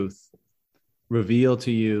anchoring truth reveal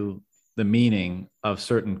to you the meaning of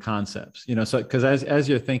certain concepts? So because as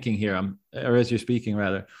you're thinking here, as you're speaking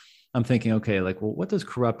rather, I'm thinking, okay, like, well, what does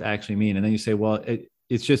corrupt actually mean? And then you say, well,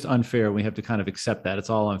 it's just unfair. We have to kind of accept that it's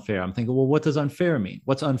all unfair. I'm thinking, well, what does unfair mean?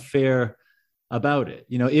 What's unfair about it?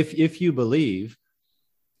 You know, if you believe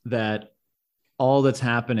that all that's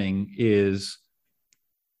happening is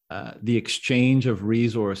the exchange of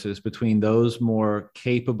resources between those more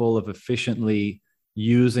capable of efficiently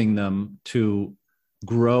using them to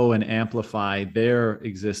grow and amplify their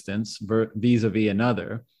existence vis-a-vis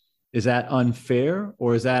another, is that unfair,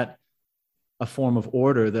 or is that a form of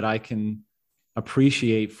order that I can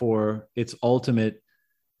appreciate for its ultimate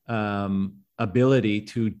ability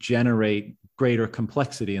to generate greater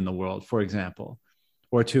complexity in the world, for example,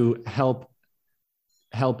 or to help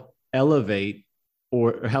elevate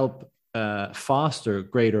or help foster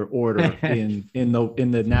greater order in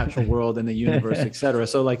the natural world, in the universe, et cetera.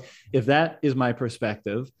 So like, if that is my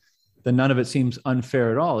perspective, then none of it seems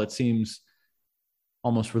unfair at all. It seems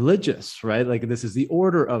almost religious, right? Like, this is the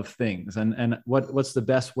order of things, and what's the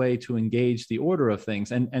best way to engage the order of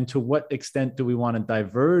things, and to what extent do we want to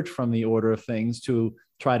diverge from the order of things to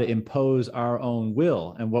try to impose our own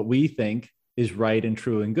will and what we think is right and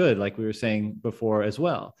true and good, like we were saying before as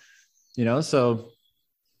well, you know? So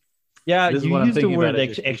yeah, you use the word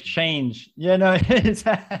exchange. Yeah, no, it's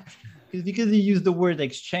because you use the word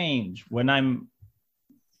exchange when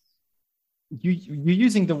you're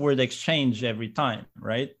using the word exchange every time,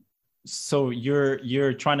 right? So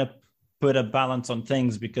you're trying to put a balance on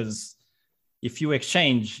things, because if you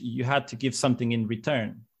exchange, you had to give something in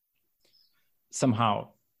return somehow.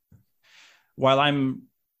 While I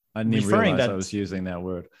didn't realize I was using that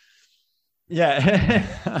word.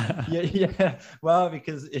 Yeah. yeah. Well,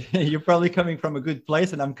 because you're probably coming from a good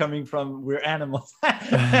place, and I'm coming from, we're animals.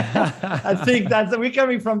 I think we're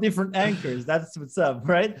coming from different anchors. That's what's up,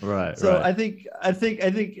 right? Right. So right. I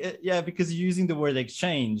think, yeah, because you're using the word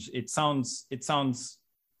exchange, it sounds.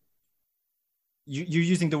 You're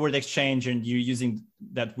using the word exchange, and you're using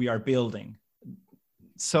that we are building.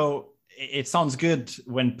 So it sounds good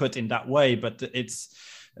when put in that way, but it's.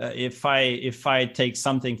 If I take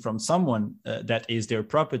something from someone that is their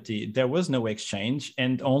property, there was no exchange,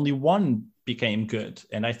 and only one became good.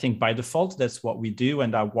 And I think by default, that's what we do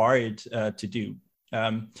and are wired to do.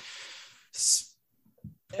 I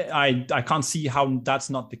can't see how that's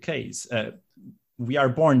not the case. We are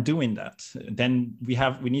born doing that. Then we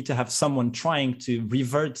need to have someone trying to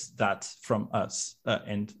revert that from us,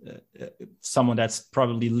 and someone that's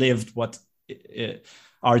probably lived what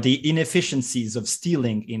are the inefficiencies of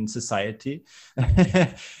stealing in society,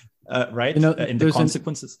 right? You know, in the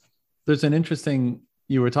consequences. There's an interesting,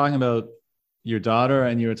 you were talking about your daughter,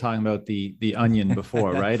 and you were talking about the onion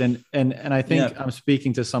before, right? And I think I'm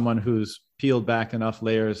speaking to someone who's peeled back enough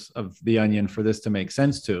layers of the onion for this to make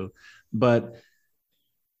sense to, but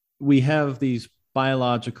we have these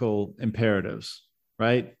biological imperatives,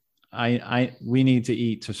 right? We need to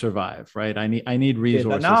eat to survive, right? I need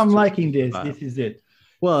resources. Now I'm liking this. Survive. This is it.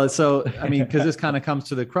 Well, so, I mean, because this kind of comes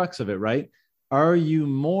to the crux of it, right? Are you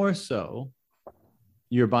more so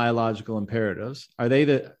your biological imperatives? Are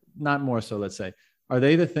they not more so, let's say, are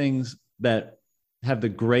they the things that have the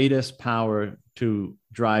greatest power to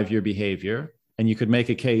drive your behavior? And you could make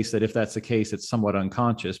a case that if that's the case, it's somewhat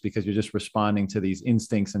unconscious, because you're just responding to these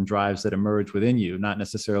instincts and drives that emerge within you, not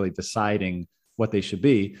necessarily deciding what they should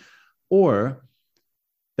be. Or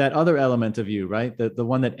that other element of you, right? The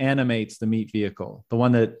one that animates the meat vehicle, the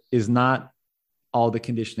one that is not all the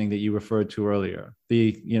conditioning that you referred to earlier,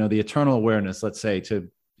 the eternal awareness, let's say, to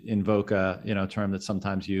invoke a term that's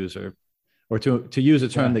sometimes used, or to use a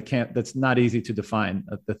term that's not easy to define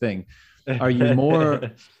the thing. Are you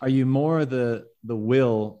more the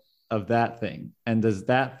will of that thing? And does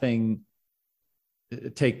that thing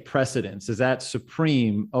take precedence? Is that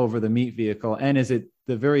supreme over the meat vehicle? And is it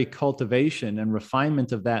the very cultivation and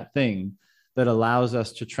refinement of that thing that allows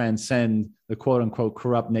us to transcend the quote unquote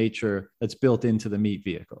corrupt nature that's built into the meat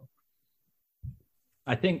vehicle?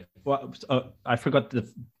 I think, well, I forgot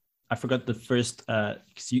the first,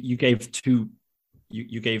 you gave two,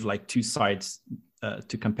 you gave like two sides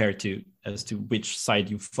to compare to, as to which side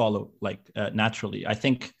you follow, like naturally. I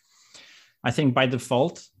think by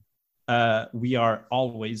default, we are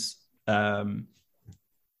always in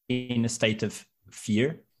a state of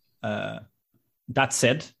fear. That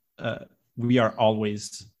said, we are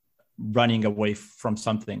always running away from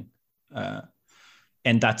something.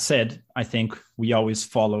 And that said, I think we always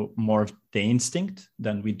follow more of the instinct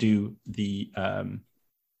than we do the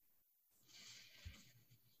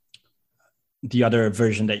other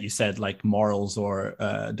version that you said, like morals or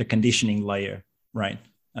the conditioning layer, right?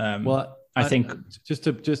 Well, I think just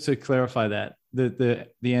to clarify that, the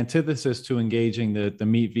antithesis to engaging the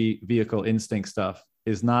meat vehicle instinct stuff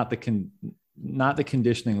is not not the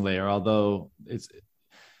conditioning layer, although it's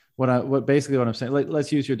what I'm saying.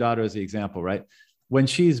 Let's use your daughter as the example, right? When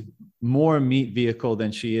she's more meat vehicle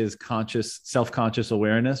than she is self-conscious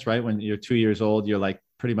awareness, right? When you're 2 years old, you're like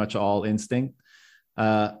pretty much all instinct.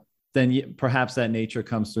 Then perhaps that nature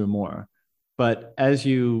comes through more. But as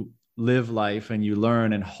you live life and you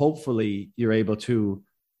learn, and hopefully you're able to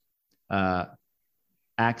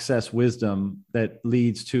access wisdom that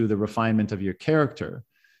leads to the refinement of your character,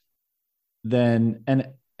 then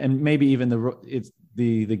and maybe even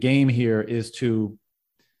the game here is to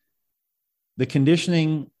the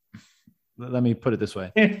conditioning. Let me put it this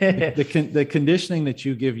way: the conditioning that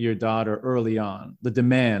you give your daughter early on, the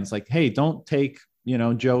demands like, "Hey, don't take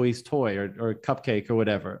Joey's toy or cupcake or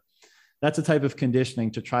whatever." That's a type of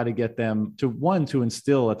conditioning to try to get them to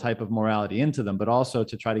instill a type of morality into them, but also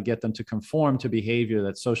to try to get them to conform to behavior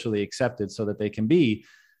that's socially accepted so that they can be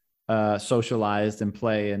socialized and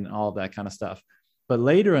play and all of that kind of stuff. But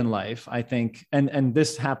later in life, I think, and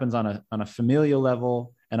this happens on a familial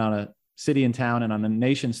level and on a city and town and on a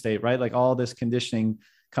nation state, right? Like all this conditioning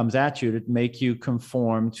comes at you to make you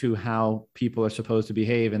conform to how people are supposed to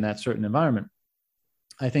behave in that certain environment.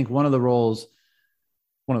 I think one of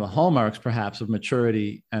the hallmarks perhaps of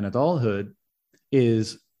maturity and adulthood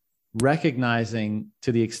is recognizing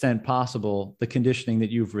to the extent possible the conditioning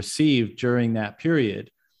that you've received during that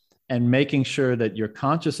period and making sure that you're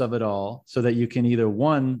conscious of it all so that you can either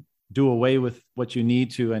one, do away with what you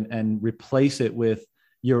need to and replace it with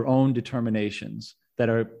your own determinations that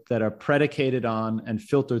are predicated on and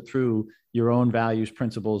filtered through your own values,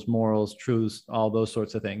 principles, morals, truths, all those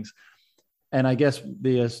sorts of things. And I guess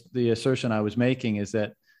the assertion I was making is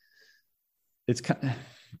that it's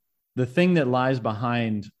the thing that lies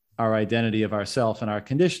behind our identity of ourself and our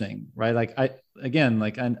conditioning, right? Like I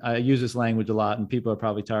use this language a lot and people are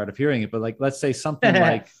probably tired of hearing it, but like, let's say something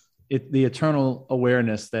like the eternal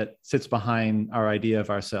awareness that sits behind our idea of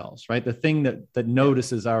ourselves, right? The thing that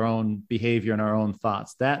notices our own behavior and our own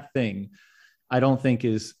thoughts, that thing, I don't think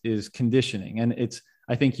is conditioning. And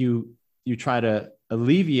I think you try to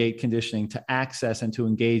alleviate conditioning to access and to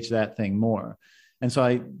engage that thing more. And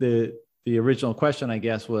so the original question, I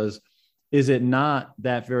guess, was, is it not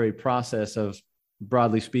that very process of,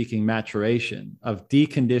 broadly speaking, maturation, of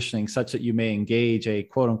deconditioning such that you may engage a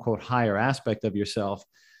quote unquote higher aspect of yourself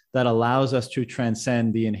that allows us to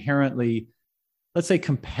transcend the inherently, let's say,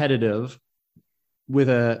 competitive with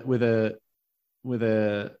a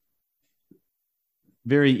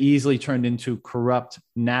very easily turned into corrupt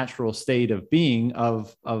natural state of being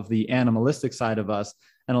of the animalistic side of us,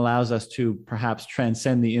 and allows us to perhaps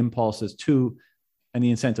transcend the impulses to and the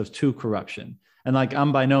incentives to corruption. And like,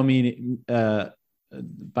 I'm by no means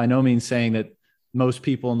saying that most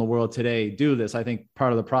people in the world today do this. I think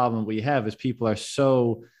part of the problem we have is people are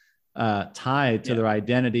so tied to their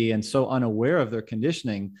identity and so unaware of their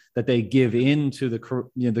conditioning that they give in to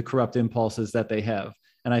the corrupt impulses that they have.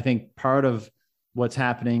 And I think part of what's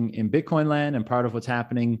happening in Bitcoin land and part of what's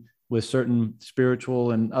happening with certain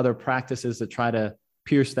spiritual and other practices that try to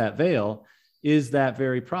pierce that veil is that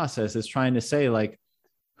very process, is trying to say, like,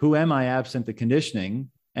 who am I absent the conditioning,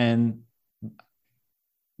 and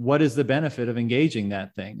what is the benefit of engaging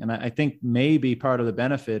that thing? And I think maybe part of the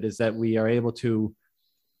benefit is that we are able to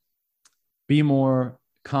be more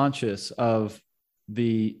conscious of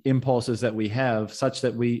the impulses that we have, such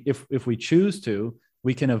that if we choose to,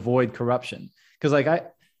 we can avoid corruption. Because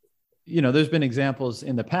there's been examples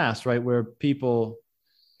in the past, right, where people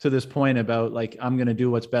to this point about like, I'm going to do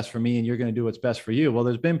what's best for me and you're going to do what's best for you. Well,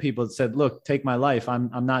 there's been people that said, look, take my life.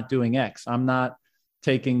 I'm not doing X. I'm not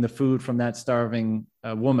taking the food from that starving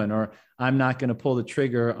woman, or I'm not going to pull the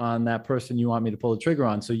trigger on that person you want me to pull the trigger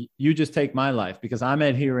on. So you just take my life because I'm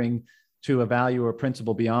adhering to a value or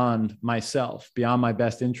principle beyond myself, beyond my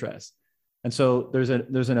best interest. And so there's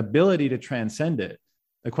an ability to transcend it.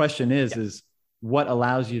 The question is what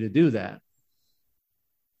allows you to do that?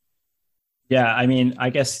 Yeah, I mean, I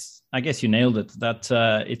guess you nailed it. That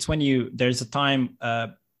it's when there's a time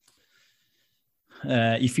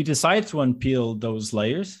if you decide to unpeel those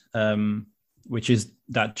layers, which is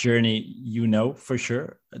that journey, for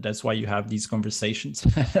sure. That's why you have these conversations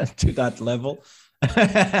to that level.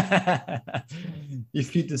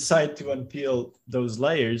 If you decide to unpeel those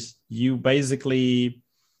layers, you will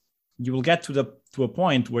get to a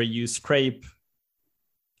point where you scrape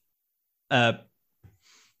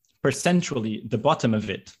percentually the bottom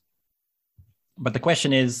of it. But the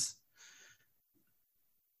question is,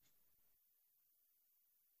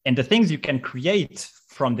 and the things you can create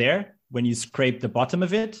from there, when you scrape the bottom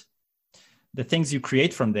of it, the things you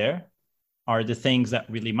create from there are the things that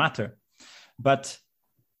really matter. But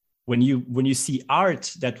when you see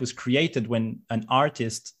art that was created when an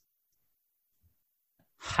artist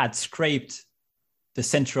had scraped the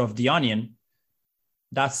center of the onion,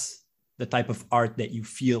 that's the type of art that you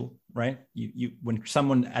feel, right? You when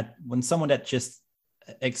someone that just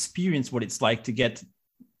experienced what it's like to get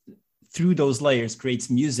through those layers creates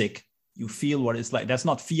music, you feel what it's like. That's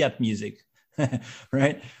not fiat music,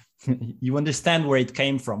 right? You understand where it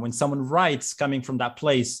came from. When someone writes coming from that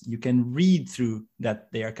place, you can read through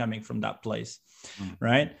that they are coming from that place,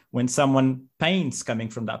 right? When someone paints coming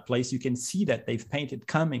from that place, you can see that they've painted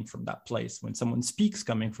coming from that place. When someone speaks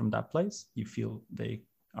coming from that place, you feel they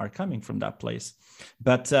are coming from that place.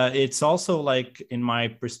 But it's also like, in my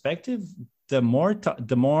perspective, the more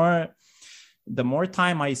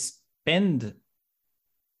time I spend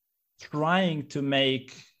trying to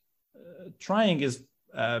make, trying is,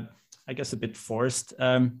 I guess, a bit forced.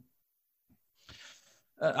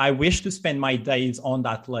 I wish to spend my days on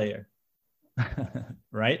that layer,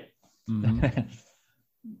 right? Mm-hmm.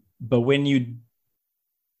 But when you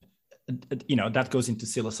know, that goes into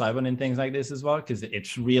psilocybin and things like this as well, because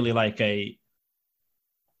it's really like a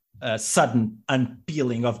sudden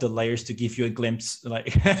unpeeling of the layers to give you a glimpse,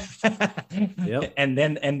 like, yep. and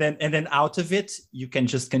then out of it, you can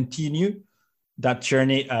just continue that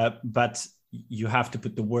journey, but you have to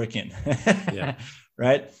put the work in. Yeah.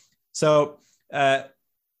 Right. So,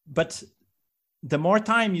 but the more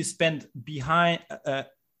time you spend behind,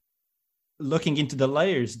 looking into the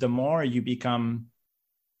layers, the more you become,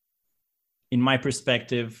 in my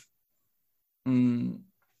perspective,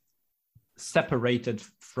 separated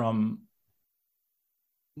from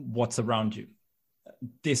what's around you.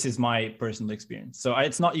 This is my personal experience. So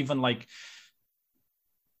it's not even like,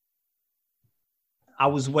 I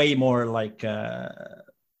was way more like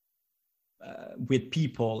with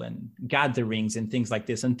people and gatherings and things like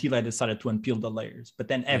this until I decided to unpeel the layers. But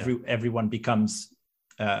then everyone becomes,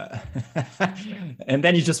 and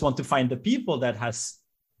then you just want to find the people that has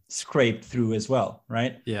scraped through as well,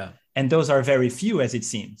 right? Yeah. And those are very few, as it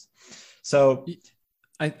seems. So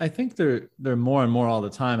I think they're more and more all the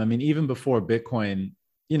time. I mean, even before Bitcoin,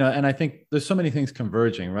 you know, and I think there's so many things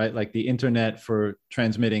converging, right? Like the internet for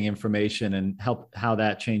transmitting information and how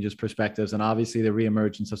that changes perspectives. And obviously the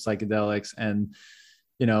reemergence of psychedelics and,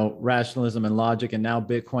 you know, rationalism and logic, and now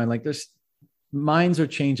Bitcoin, like minds are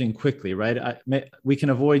changing quickly, right? We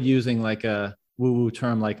can avoid using like a woo-woo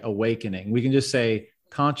term like awakening. We can just say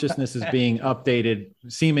consciousness is being updated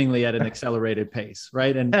seemingly at an accelerated pace,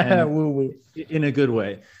 right? And in a good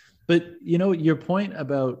way. But, you know, your point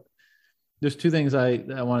about, there's two things I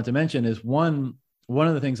wanted to mention is one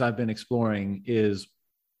of the things I've been exploring is,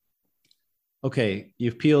 okay,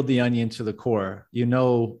 you've peeled the onion to the core, you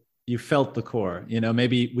know, you felt the core, you know,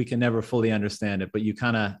 maybe we can never fully understand it, but you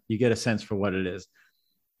get a sense for what it is.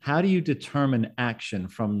 How do you determine action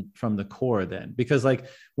from the core then? Because like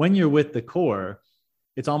when you're with the core,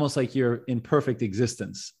 it's almost like you're in perfect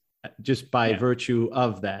existence just by virtue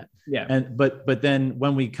of that. Yeah. And but then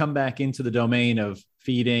when we come back into the domain of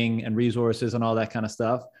feeding and resources and all that kind of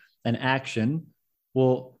stuff and action,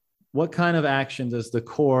 well, what kind of action does the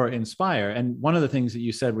core inspire? And one of the things that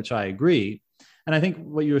you said, which I agree, and I think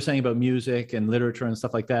what you were saying about music and literature and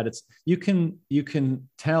stuff like that, it's you can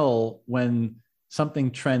tell when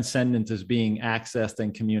something transcendent is being accessed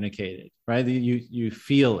and communicated, right? You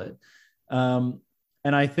feel it.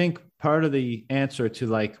 And I think part of the answer to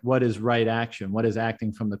like, what is right action, what is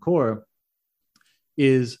acting from the core,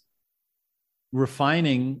 is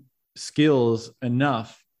refining skills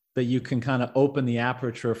enough that you can kind of open the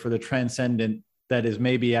aperture for the transcendent that is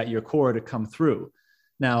maybe at your core to come through.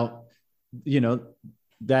 Now, you know,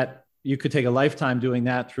 that you could take a lifetime doing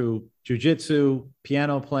that through jujitsu,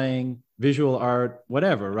 piano playing, visual art,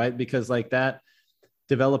 whatever, right? Because like that,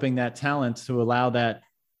 developing that talent to allow that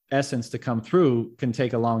essence to come through can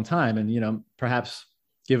take a long time. And, you know, perhaps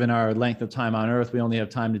given our length of time on earth, we only have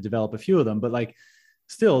time to develop a few of them, but like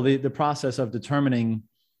still the process of determining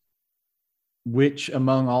which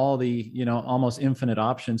among all the, you know, almost infinite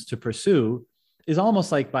options to pursue is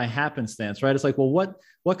almost like by happenstance, right? It's like, well,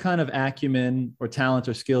 what kind of acumen or talent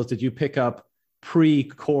or skills did you pick up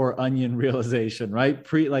pre-core onion realization, right?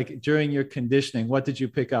 Like during your conditioning, what did you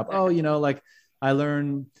pick up? Oh, you know, like I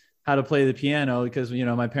learned how to play the piano because, you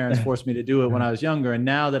know, my parents forced me to do it when I was younger. And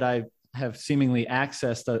now that I have seemingly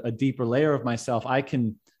accessed a deeper layer of myself, I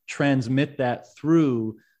can transmit that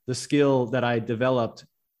through the skill that I developed,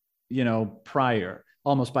 you know, prior,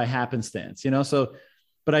 almost by happenstance, you know? So,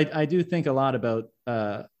 but I do think a lot about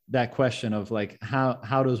that question of like,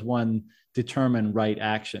 how does one determine right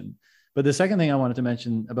action? But the second thing I wanted to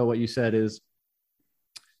mention about what you said is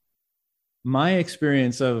My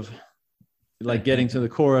experience of like getting to the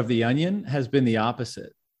core of the onion has been the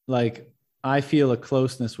opposite. Like I feel a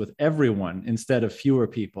closeness with everyone instead of fewer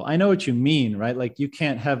people. I know what you mean, right? Like you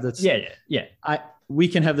can't have this. We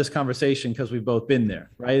can have this conversation because we've both been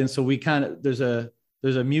there, right? And so we kind of there's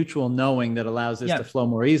a mutual knowing that allows this to flow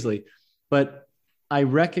more easily. But I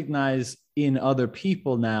recognize in other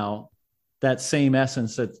people now that same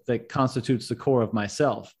essence that constitutes the core of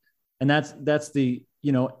myself, and that's the,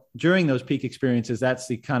 you know, during those peak experiences, that's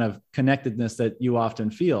the kind of connectedness that you often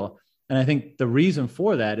feel. And I think the reason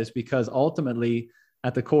for that is because ultimately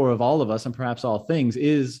at the core of all of us, and perhaps all things,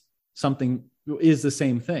 is the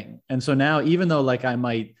same thing. And so now, even though like I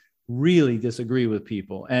might really disagree with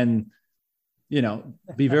people and, you know,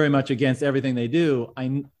 be very much against everything they do,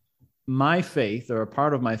 my faith, or a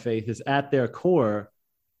part of my faith, is at their core,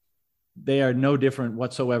 they are no different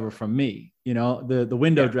whatsoever from me. You know, the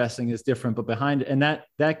window dressing is different, but behind it, and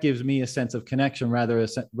that gives me a sense of connection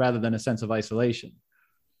rather than a sense of isolation.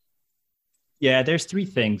 Yeah, there's three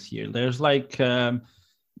things here. There's like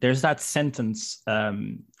there's that sentence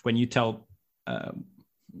when you tell a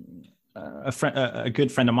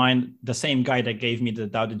good friend of mine, the same guy that gave me the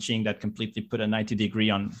Tao Te Ching that completely put a 90-degree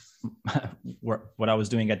on what I was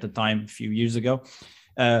doing at the time a few years ago.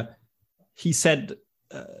 He said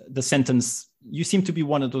the sentence, "You seem to be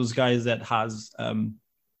one of those guys that has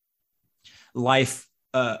life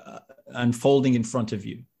unfolding in front of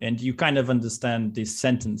you." And you kind of understand this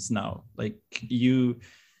sentence now. Like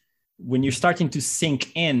when you're starting to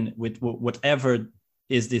sink in with whatever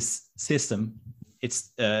is this system,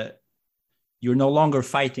 it's you're no longer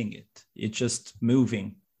fighting it. It's just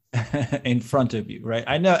moving in front of you, right?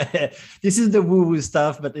 I know this is the woo-woo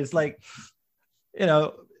stuff, but it's like, you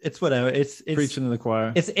know, it's whatever. It's preaching to the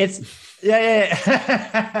choir. It's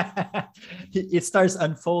yeah. It starts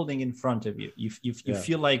unfolding in front of you. You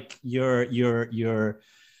feel like you're.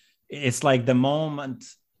 It's like the moment.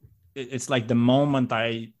 It's like the moment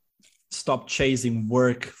I stop chasing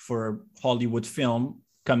work for Hollywood film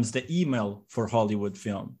comes the email for Hollywood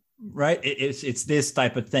film, right? It's this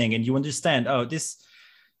type of thing, and you understand. Oh,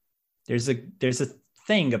 there's a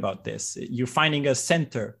thing about this. You're finding a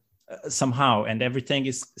center somehow, and everything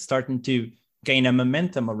is starting to gain a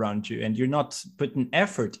momentum around you, and you're not putting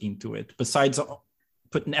effort into it besides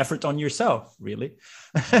putting effort on yourself, really.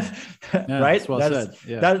 Right? Well said.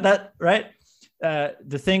 Yeah. That right.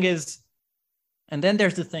 The thing is, and then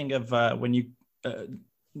there's the thing of when you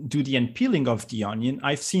do the unpeeling of the onion,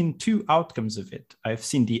 I've seen two outcomes of it. I've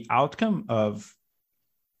seen the outcome of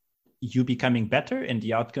you becoming better and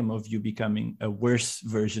the outcome of you becoming a worse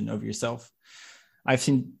version of yourself. I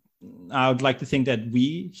would like to think that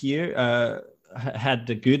we here had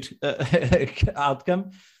the good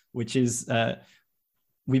outcome, which is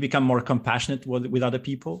we become more compassionate with other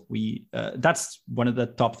people. That's one of the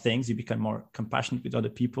top things. You become more compassionate with other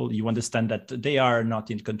people. You understand that they are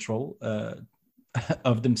not in control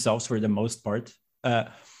of themselves for the most part.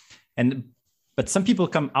 But some people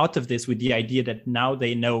come out of this with the idea that now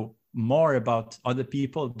they know more about other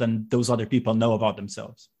people than those other people know about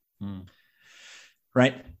themselves.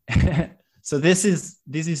 Right. So this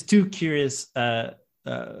is two curious.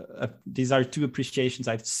 These are two appreciations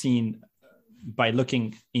I've seen by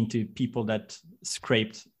looking into people that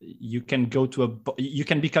scraped. You can you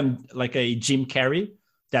can become like a Jim Carrey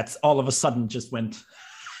that's all of a sudden just went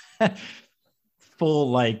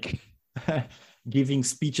full, like giving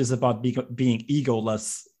speeches about being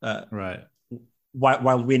egoless, right,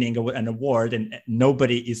 while winning an award, and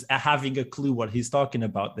nobody is having a clue what he's talking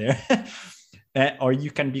about there. Or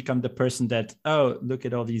you can become the person that, oh, look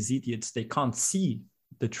at all these idiots, they can't see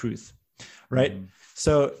the truth, right?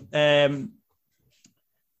 So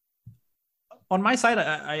on my side,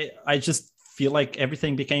 I just feel like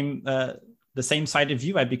everything became the same side of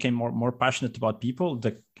you. I became more passionate about people.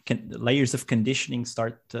 The layers of conditioning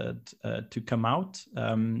start to come out.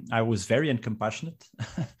 I was very uncompassionate.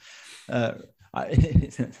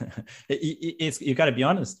 You got to be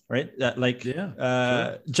honest, right?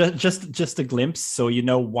 Just a glimpse, so you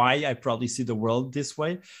know why I probably see the world this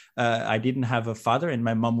way. I didn't have a father, and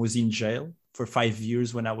my mom was in jail for 5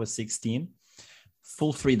 years when I was 16.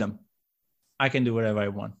 Full freedom. I can do whatever I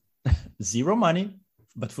want. Zero money,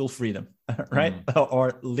 but full freedom, right?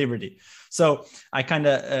 Or liberty. So I kind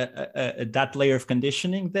of that layer of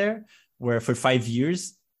conditioning there, where for 5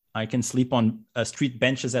 years I can sleep on street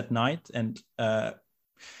benches at night, and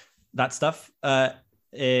that stuff. That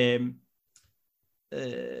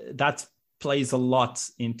plays a lot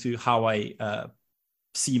into how I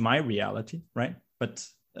see my reality, right? But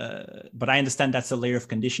I understand that's a layer of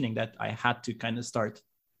conditioning that I had to kind of start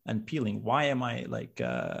peeling. Why am I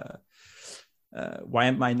why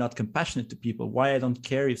am I not compassionate to people? Why I don't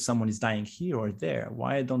care if someone is dying here or there?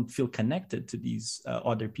 Why I don't feel connected to these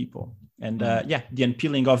other people? And the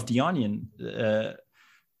unpeeling of the onion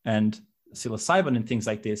and psilocybin and things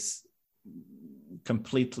like this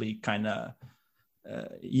completely kind of,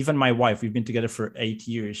 even my wife, we've been together for 8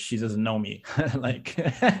 years. She doesn't know me. Like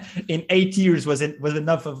in 8 years was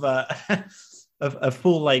enough of a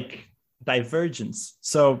full like divergence.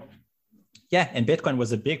 So yeah, and Bitcoin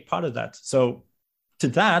was a big part of that. So to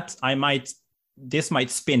that, this might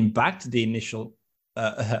spin back to the initial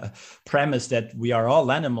premise that we are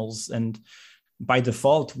all animals, and by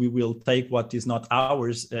default, we will take what is not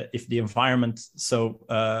ours if the environment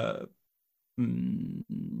so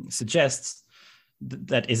suggests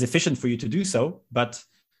that is efficient for you to do so. But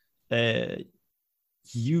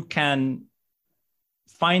you can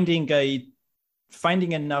finding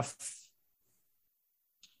enough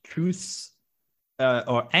truths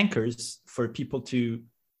or anchors for people to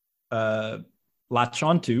latch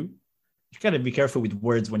onto. You gotta be careful with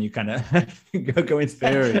words when you kind of go into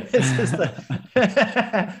very. It's just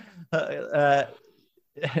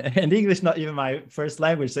and English not even my first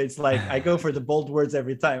language, so it's like I go for the bold words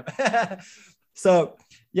every time. So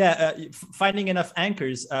yeah, finding enough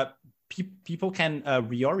anchors, people can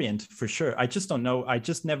reorient for sure. I just don't know. I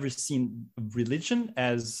just never seen religion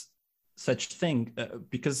as such thing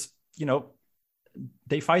because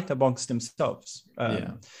they fight amongst themselves.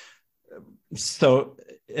 So,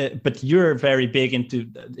 but you're very big into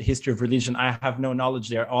the history of religion. I have no knowledge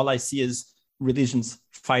there. All I see is religions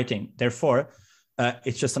fighting. Therefore,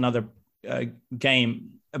 it's just another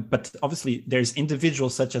game. But obviously, there's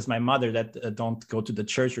individuals such as my mother that don't go to the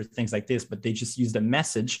church or things like this, but they just use the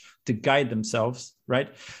message to guide themselves,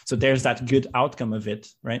 right? So there's that good outcome of it,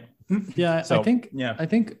 right? Yeah, so, I think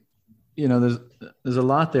there's a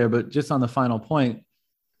lot there, but just on the final point,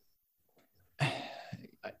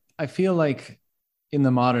 I feel like in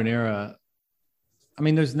the modern era, I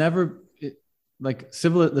mean, there's never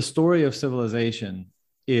the story of civilization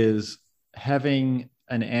is having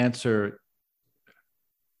an answer,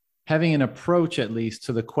 having an approach at least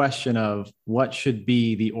to the question of what should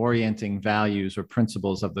be the orienting values or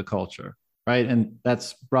principles of the culture, right? And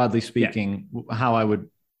that's broadly speaking how I would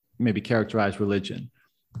maybe characterize religion.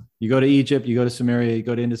 You go to Egypt, you go to Sumeria, you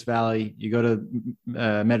go to Indus Valley, you go to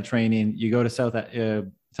Mediterranean, you go to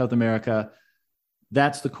South America.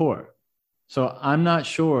 That's the core. So I'm not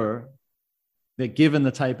sure that given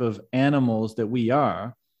the type of animals that we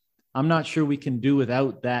are, I'm not sure we can do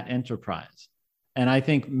without that enterprise. And I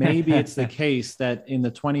think maybe it's the case that in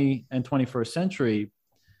the 20th and 21st century,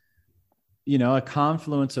 a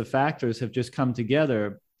confluence of factors have just come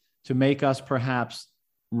together to make us perhaps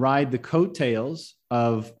ride the coattails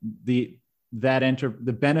of the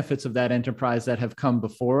benefits of that enterprise that have come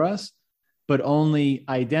before us, but only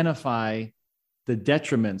identify the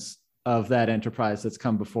detriments of that enterprise that's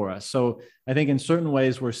come before us. So I think in certain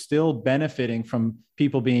ways, we're still benefiting from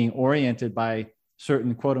people being oriented by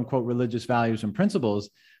certain quote unquote religious values and principles,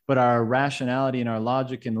 but our rationality and our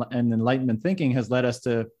logic and Enlightenment thinking has led us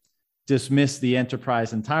to dismiss the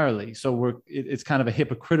enterprise entirely. So it's kind of a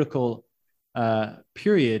hypocritical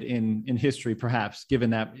period in history, perhaps, given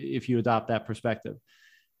that if you adopt that perspective.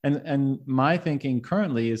 And my thinking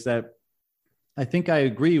currently is that I think I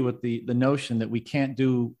agree with the notion that we can't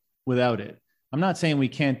do without it. I'm not saying we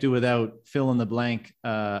can't do without fill in the blank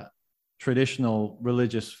traditional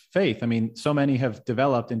religious faith. I mean, so many have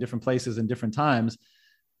developed in different places and different times.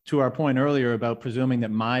 To our point earlier about presuming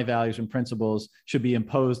that my values and principles should be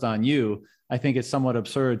imposed on you, I think it's somewhat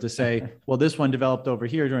absurd to say, well, this one developed over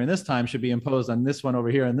here during this time should be imposed on this one over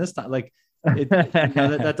here and this time. Like,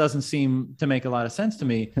 that doesn't seem to make a lot of sense to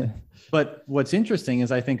me. But what's interesting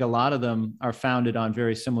is I think a lot of them are founded on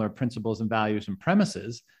very similar principles and values and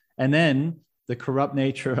premises. And then the corrupt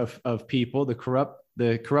nature of people, the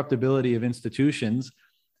corruptibility of institutions,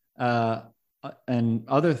 and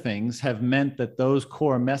other things have meant that those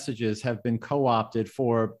core messages have been co-opted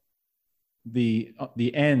for the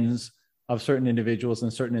ends of certain individuals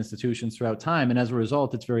and certain institutions throughout time. And as a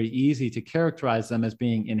result, it's very easy to characterize them as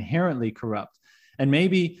being inherently corrupt. And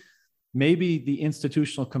maybe the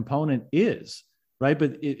institutional component is, right?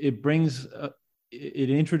 But it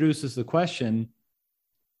introduces the question,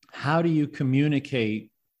 how do you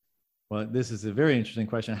communicate? Well, this is a very interesting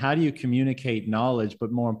question. How do you communicate knowledge?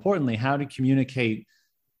 But more importantly, how to communicate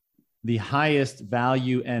the highest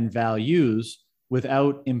value and values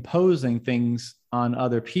without imposing things on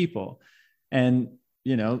other people? And,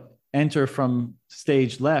 enter from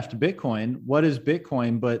stage left Bitcoin. What is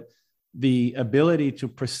Bitcoin but the ability to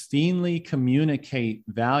pristinely communicate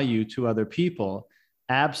value to other people,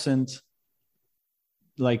 absent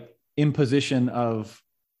like imposition of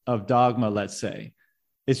dogma, let's say.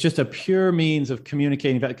 It's just a pure means of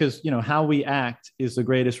communicating, because, how we act is the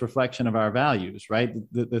greatest reflection of our values, right?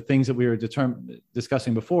 The things that we were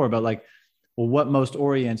discussing before about, like, well, what most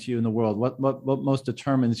orients you in the world, what most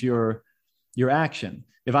determines your action.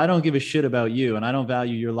 If I don't give a shit about you and I don't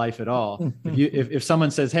value your life at all, if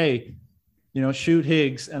someone says, hey, shoot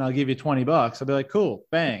Higgs and I'll give you $20, I'll be like, cool,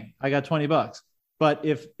 bang, I got $20. But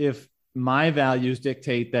if my values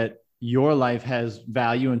dictate that your life has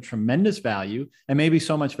value and tremendous value, and maybe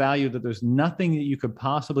so much value that there's nothing that you could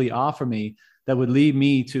possibly offer me that would lead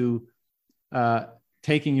me to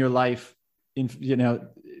taking your life in,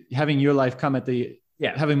 having your life come at the,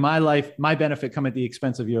 having my benefit come at the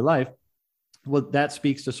expense of your life. Well, that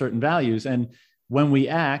speaks to certain values. And when we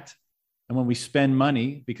act and when we spend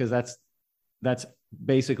money, because that's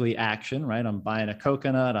basically action, right? I'm buying a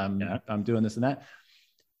coconut, I'm doing this and that.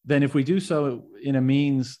 Then if we do so in a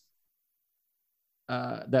means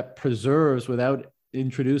that preserves, without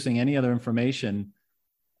introducing any other information,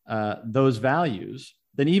 those values,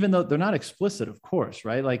 then even though they're not explicit, of course,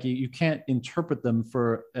 right? Like you can't interpret them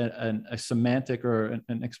for a semantic or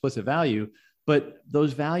an explicit value, but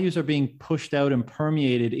those values are being pushed out and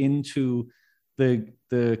permeated into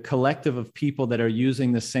the collective of people that are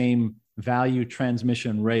using the same value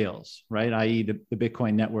transmission rails, right? I.e. the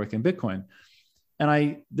Bitcoin network and Bitcoin.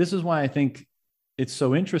 And this is why I think it's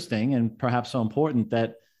so interesting and perhaps so important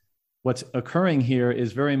that what's occurring here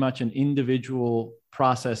is very much an individual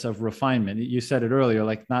process of refinement. You said it earlier,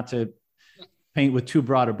 like, not to paint with too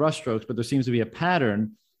broad a brushstrokes, but there seems to be a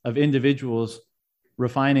pattern of individuals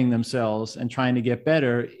refining themselves and trying to get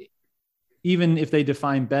better, even if they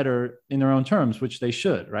define better in their own terms, which they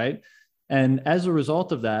should, right? And as a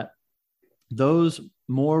result of that, those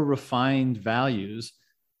more refined values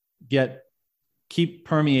keep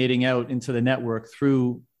permeating out into the network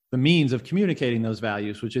through the means of communicating those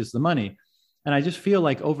values, which is the money. And I just feel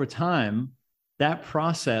like over time, that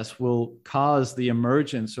process will cause the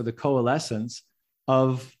emergence or the coalescence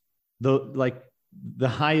of the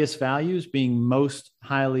highest values being most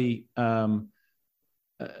highly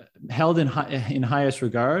held in highest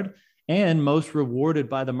regard and most rewarded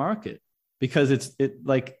by the market, because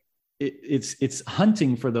it's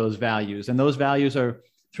hunting for those values, and those values are,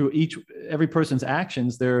 through every person's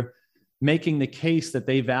actions, they're making the case that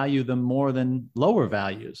they value them more than lower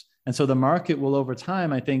values. And so the market will, over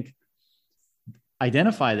time, I think,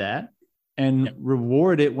 identify that and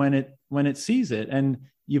reward it when it sees it. And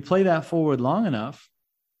you play that forward long enough,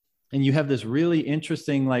 and you have this really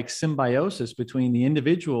interesting like symbiosis between the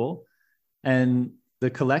individual and the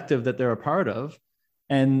collective that they're a part of,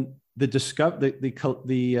 and the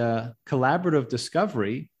collaborative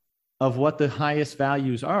discovery of what the highest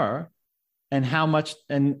values are and how much,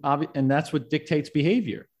 and that's what dictates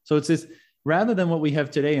behavior. So it's this, rather than what we have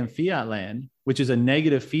today in fiat land, which is a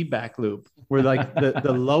negative feedback loop, where like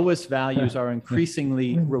the lowest values are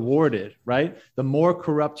increasingly rewarded, right? The more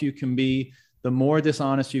corrupt you can be, the more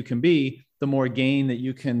dishonest you can be, the more gain that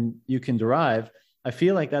you can derive. I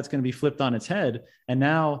feel like that's going to be flipped on its head. And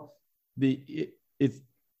now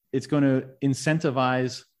it's going to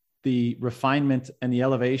incentivize the refinement and the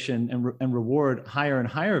elevation and reward higher and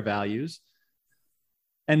higher values.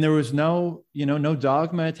 And there was no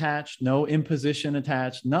dogma attached, no imposition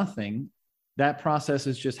attached, nothing. That process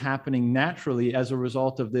is just happening naturally as a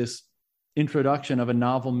result of this introduction of a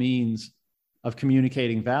novel means of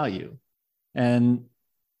communicating value. And,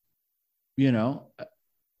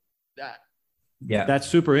 that's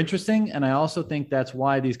super interesting. And I also think that's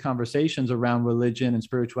why these conversations around religion and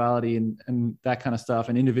spirituality and that kind of stuff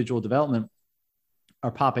and individual development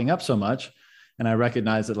are popping up so much. And I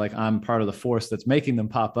recognize that like I'm part of the force that's making them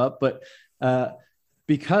pop up, but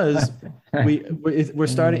because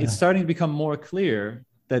it's starting to become more clear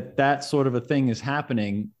that sort of a thing is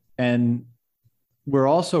happening. And we're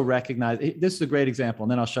also recognizing, this is a great example,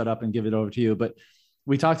 and then I'll shut up and give it over to you. But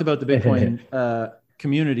we talked about the Bitcoin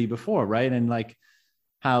community before, right? And like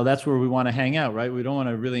how that's where we want to hang out, right? We don't want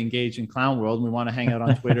to really engage in clown world, and we want to hang out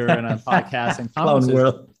on Twitter and on podcasts and clown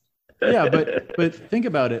world. Yeah, but think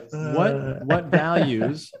about it. What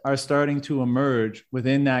values are starting to emerge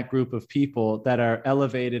within that group of people that are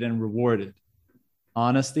elevated and rewarded?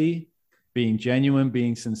 Honesty, being genuine,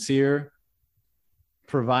 being sincere,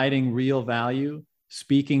 providing real value,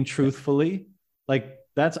 speaking truthfully. Like,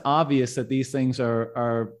 that's obvious that these things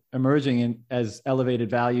are emerging as elevated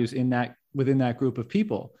values within that group of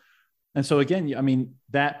people. And so again, I mean,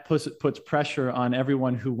 that puts pressure on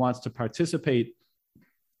everyone who wants to participate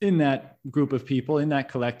in that group of people, in that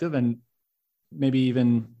collective, and maybe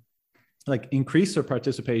even like increase their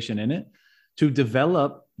participation in it, to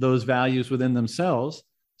develop those values within themselves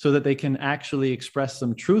so that they can actually express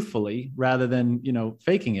them truthfully rather than, you know,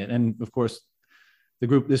 faking it. And of course,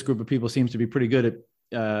 this group of people seems to be pretty good at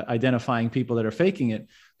identifying people that are faking it.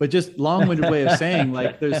 But just long-winded way of saying,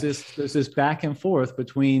 like, there's this back and forth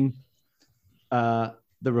between the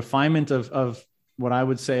refinement of what I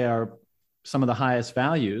would say are some of the highest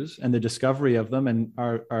values and the discovery of them and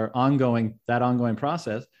our ongoing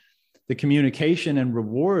process, the communication and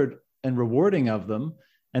rewarding of them,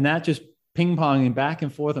 and that just ping-ponging back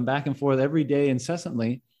and forth every day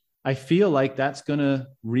incessantly. I feel like that's going to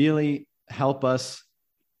really help us.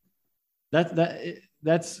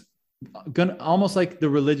 That's gonna almost like the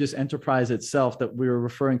religious enterprise itself that we were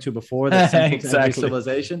referring to before, that's central to every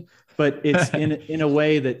civilization, but it's in a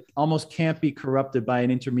way that almost can't be corrupted by an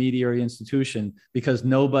intermediary institution because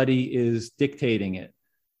nobody is dictating it.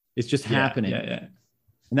 It's just happening. Yeah.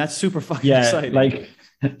 And that's super fucking exciting. Like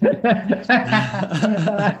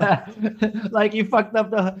like you fucked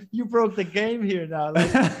up you broke the game here now.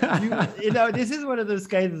 Like, you know, this is one of those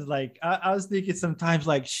cases. Like I was thinking sometimes,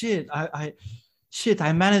 like,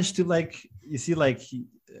 I managed to, like, you see, like,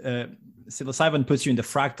 psilocybin puts you in the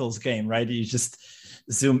fractals game, right? You just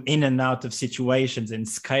zoom in and out of situations and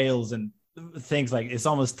scales and things. Like, it's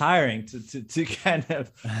almost tiring to kind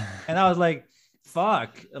of, and I was like,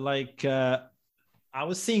 fuck, like, I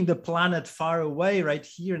was seeing the planet far away right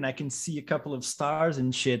here, and I can see a couple of stars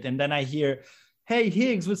and shit. And then I hear, hey,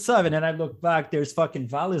 Higgs, what's up? And then I look back, there's fucking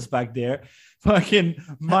Valis back there, fucking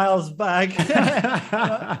miles back.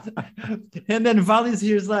 And then Valis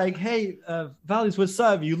here's like, hey, Valis, what's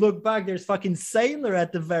up? You look back, there's fucking Sailor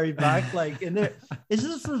at the very back. Like, and there, it's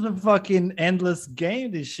just a fucking endless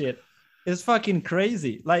game, this shit. It's fucking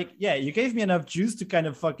crazy. Like, yeah, you gave me enough juice to kind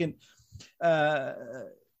of fucking...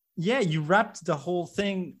 you wrapped the whole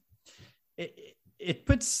thing. It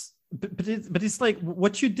puts, but it's like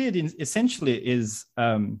what you did essentially is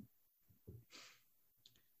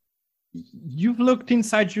you've looked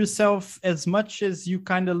inside yourself as much as you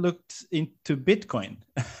kind of looked into Bitcoin.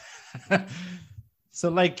 So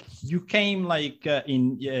like you came like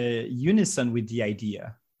in unison with the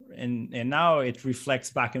idea, and now it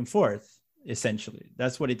reflects back and forth. Essentially,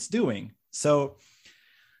 that's what it's doing. So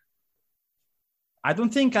I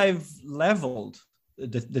don't think I've leveled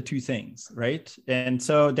the two things, right? And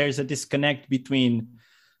so there's a disconnect between,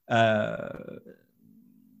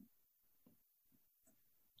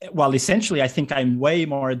 essentially, I think I'm way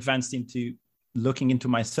more advanced into looking into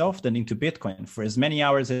myself than into Bitcoin. For as many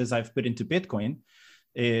hours as I've put into Bitcoin,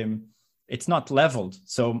 it's not leveled.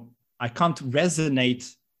 So I can't resonate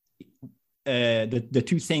the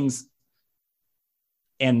two things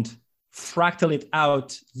and fractal it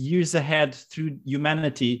out years ahead through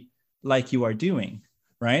humanity like you are doing,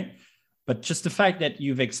 right? But just the fact that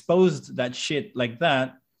you've exposed that shit like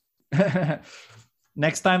that,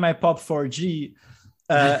 next time I pop 4G,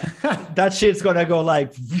 that shit's gonna go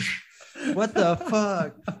like, what the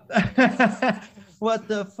fuck? What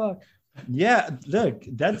the fuck? Yeah, look,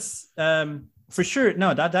 that's for sure.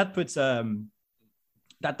 No, that puts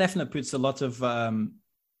that definitely puts a lot of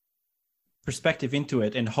perspective into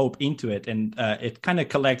it and hope into it, and it kind of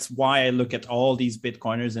collects why I look at all these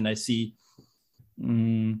Bitcoiners and I see,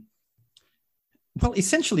 well,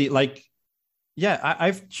 essentially, like,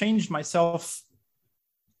 I've changed myself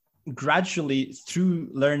gradually through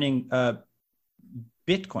learning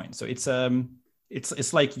Bitcoin. So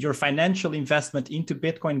it's like your financial investment into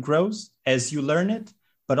Bitcoin grows as you learn it,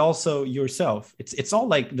 but also yourself. It's all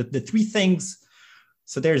like the three things.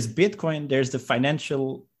 So there's Bitcoin, there's the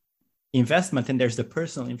financial investment, and there's the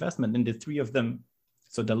personal investment, and the three of them,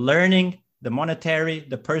 so the learning, the monetary,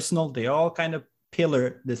 the personal, they all kind of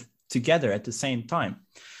pillar this together at the same time.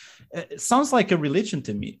 It sounds like a religion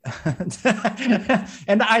to me.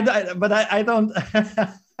 And I don't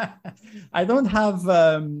I don't have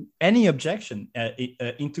any objection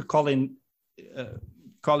into calling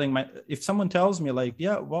my, if someone tells me like,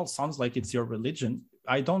 yeah, well, sounds like it's your religion,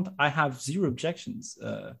 I have zero objections.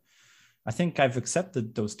 I think I've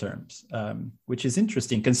accepted those terms, which is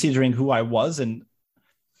interesting considering who I was and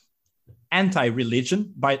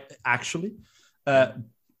anti-religion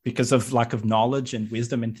because of lack of knowledge and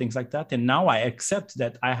wisdom and things like that. And now I accept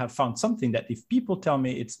that I have found something that if people tell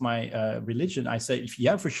me it's my religion, I say,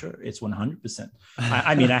 yeah, for sure, it's 100%.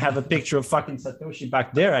 I mean, I have a picture of fucking Satoshi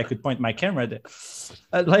back there. I could point my camera there.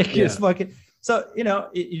 It's fucking, so, you know,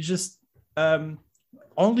 you just,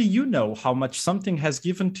 only you know how much something has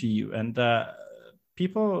given to you, and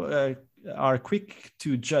people are quick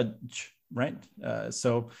to judge right?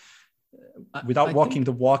 So without walking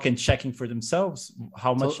the walk and checking for themselves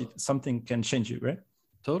how much something can change you, right?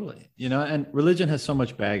 Totally. You know, and religion has so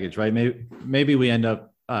much baggage, right? Maybe we end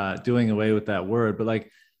up doing away with that word, but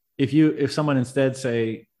like if someone instead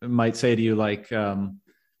might say to you like,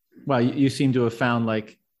 well, you seem to have found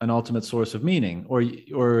like an ultimate source of meaning, or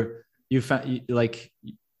you found like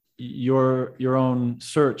your own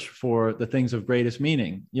search for the things of greatest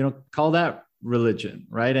meaning, you know, call that religion,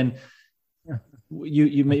 right? And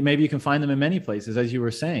maybe you can find them in many places, as you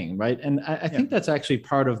were saying, right? And I think that's actually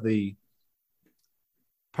part of the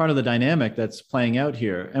dynamic that's playing out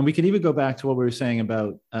here. And we could even go back to what we were saying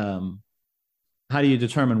about how do you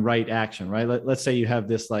determine right action, right? Let's say you have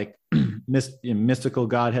this like mystical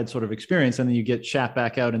Godhead sort of experience, and then you get shat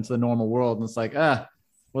back out into the normal world, and it's like,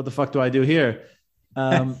 what the fuck do I do here?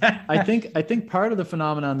 I think part of the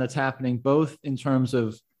phenomenon that's happening, both in terms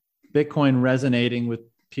of Bitcoin resonating with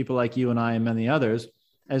people like you and I and many others,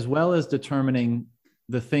 as well as determining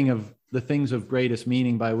the things of greatest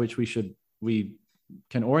meaning by which we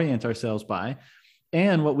can orient ourselves by,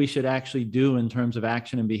 and what we should actually do in terms of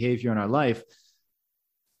action and behavior in our life.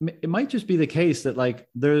 It might just be the case that like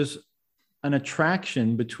there's an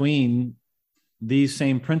attraction between these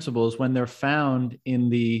same principles when they're found in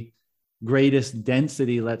the greatest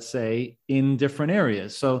density, let's say, in different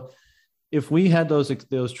areas. So if we had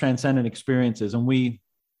those transcendent experiences and we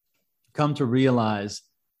come to realize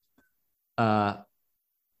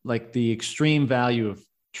like the extreme value of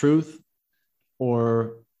truth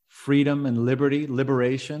or freedom and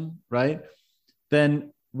liberation, right?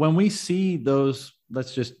 Then when we see those,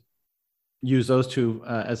 let's just use those two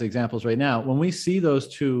as examples right now. When we see those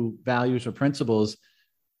two values or principles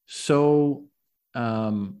so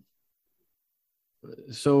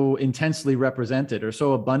intensely represented or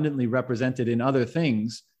so abundantly represented in other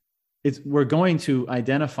things, we're going to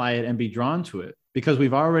identify it and be drawn to it because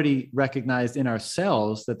we've already recognized in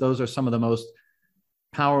ourselves that those are some of the most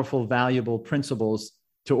powerful, valuable principles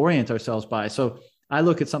to orient ourselves by. So I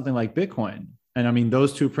look at something like Bitcoin, and I mean,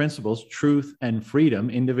 those two principles, truth and freedom,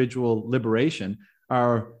 individual liberation,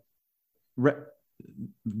 Bitcoin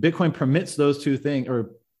permits those two things,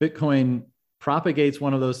 or Bitcoin propagates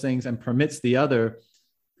one of those things and permits the other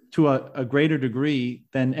to a greater degree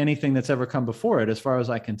than anything that's ever come before it, as far as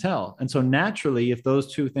I can tell. And so naturally, if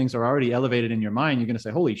those two things are already elevated in your mind, you're going to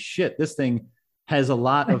say, holy shit, this thing has a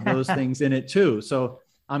lot of those things in it too. So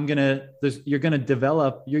you're going to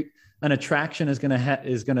develop, an attraction is going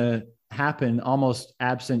to happen almost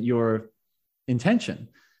absent your intention.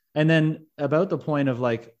 And then about the point of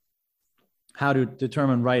like how to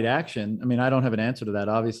determine right action, I mean, I don't have an answer to that,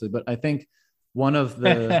 obviously, but I think one of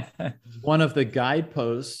the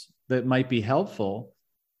guideposts that might be helpful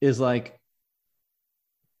is like,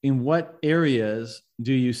 in what areas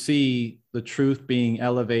do you see the truth being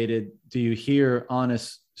elevated? Do you hear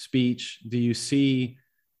honest speech? Do you see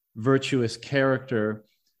virtuous character?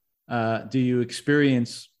 Do you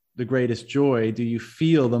experience the greatest joy? Do you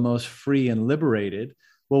feel the most free and liberated?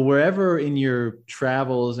 Well, wherever in your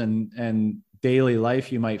travels and daily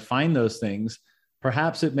life you might find those things,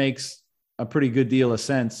 perhaps it makes a pretty good deal of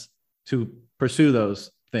sense to pursue those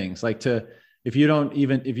things. Like if you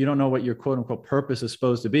don't know what your quote unquote purpose is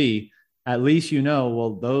supposed to be, at least you know,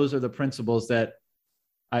 well, those are the principles that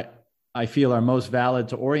I feel are most valid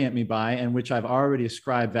to orient me by, and which I've already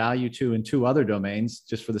ascribed value to in two other domains,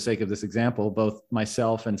 just for the sake of this example, both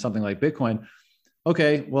myself and something like Bitcoin.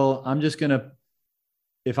 Okay, well, I'm just going to,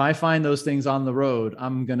 if I find those things on the road,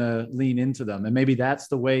 I'm going to lean into them. And maybe that's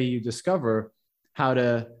the way you discover how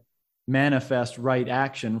to manifest right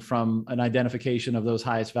action from an identification of those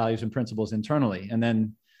highest values and principles internally. And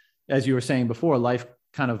then, as you were saying before, life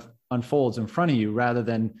kind of unfolds in front of you rather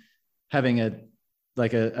than having a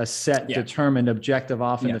set, determined objective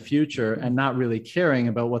off in the future and not really caring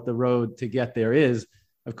about what the road to get there is.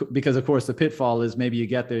 Because of course the pitfall is maybe you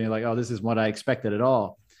get there and you're like, oh, this isn't what I expected at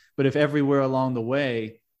all. But if everywhere along the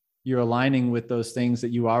way you're aligning with those things that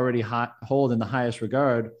you already hold in the highest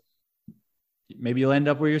regard, maybe you'll end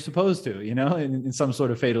up where you're supposed to, you know, in some sort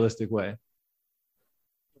of fatalistic way.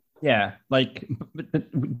 Yeah. Like, but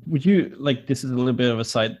would you, like, this is a little bit of a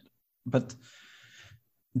side, but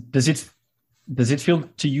does it feel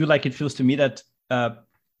to you like it feels to me that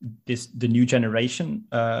the new generation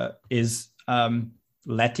is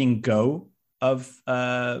letting go of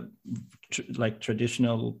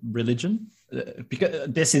traditional religion? Because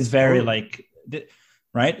this is very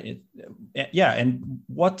right? And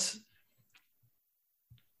what's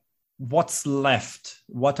left?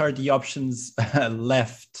 What are the options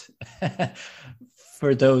left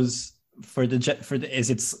for those is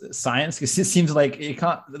it science? Because it seems like you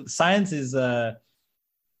can't. Science is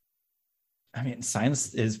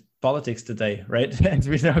science is politics today, right? And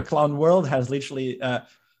we know clown world has literally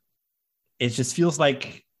it just feels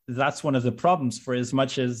like that's one of the problems. For as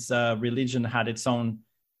much as religion had its own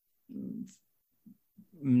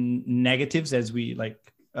negatives, as we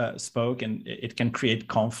spoke, and it can create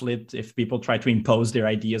conflict if people try to impose their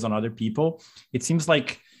ideas on other people. It seems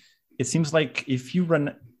like if you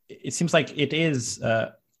run, it seems like it is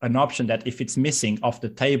an option that if it's missing off the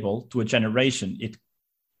table to a generation,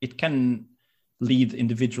 it can lead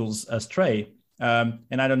individuals astray.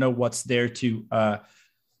 And I don't know what's there to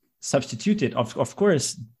substitute it. Of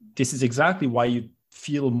course, this is exactly why you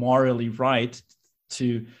feel morally right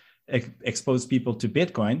to expose people to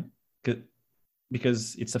Bitcoin,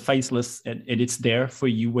 because it's a faceless and it's there for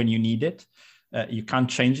you when you need it. You can't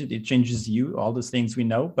change it. It changes you, all those things we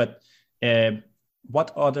know. But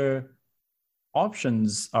what other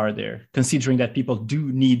options are there, considering that people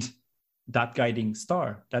do need that guiding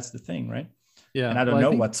star? That's the thing, right? Yeah. And I don't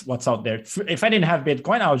know what's out there. If I didn't have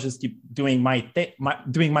Bitcoin, I would just keep doing my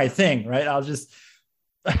thing, right? I'll just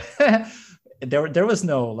there was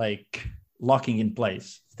no locking in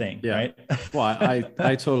place thing, yeah. Right? Well,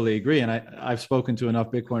 I totally agree, and I've spoken to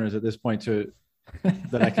enough Bitcoiners at this point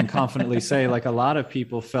that I can confidently say a lot of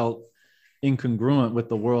people felt incongruent with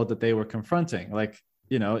the world that they were confronting,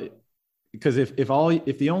 because if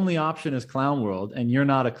the only option is clown world and you're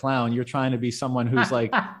not a clown, you're trying to be someone who's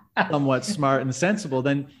somewhat smart and sensible,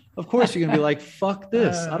 then of course you're gonna be fuck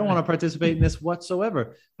this, I don't want to participate in this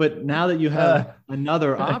whatsoever. But now that you have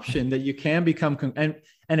another option that you can become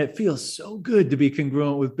and it feels so good to be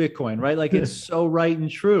congruent with Bitcoin, right? It's so right and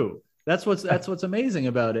true. That's what's amazing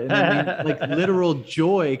about it. And literal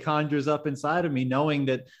joy conjures up inside of me knowing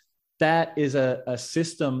that is a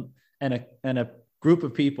system and a group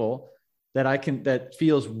of people that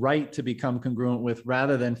feels right to become congruent with,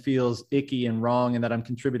 rather than feels icky and wrong, and that I'm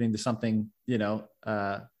contributing to something,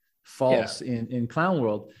 false in clown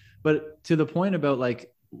world. But to the point about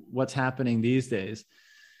what's happening these days,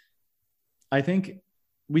 I think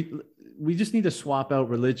we just need to swap out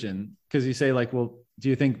religion, because you say well, do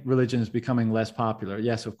you think religion is becoming less popular?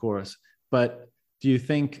 Yes, of course. But do you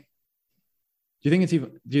think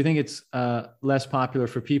it's less popular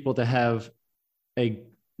for people to have a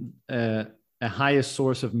highest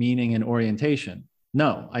source of meaning and orientation?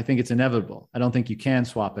 No, I think it's inevitable. I don't think you can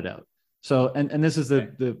swap it out. So, and this is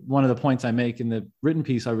the one of the points I make in the written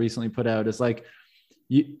piece I recently put out is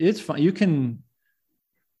it's fine.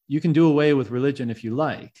 You can do away with religion if you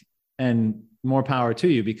like, and more power to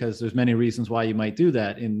you, because there's many reasons why you might do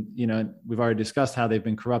that. And, we've already discussed how they've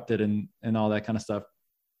been corrupted and all that kind of stuff.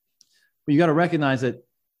 But you got to recognize that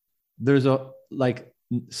there's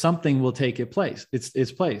something will take its place.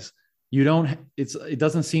 Its place. It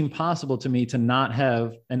doesn't seem possible to me to not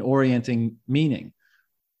have an orienting meaning.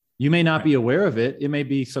 You may not be aware of it. It may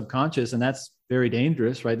be subconscious, and that's very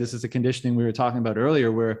dangerous, right? This is the conditioning we were talking about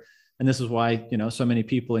earlier, and this is why, so many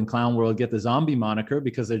people in clown world get the zombie moniker,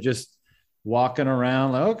 because they're just walking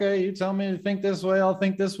around okay, you tell me to think this way, I'll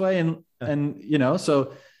think this way. And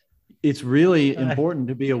so it's really important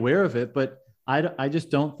to be aware of it, but I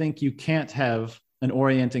just don't think you can't have an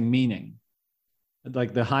orienting meaning,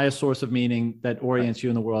 the highest source of meaning that orients you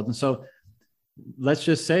in the world. And so let's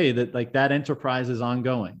just say that that enterprise is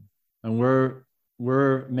ongoing, and we're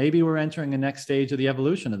entering a next stage of the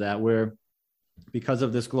evolution of that, where because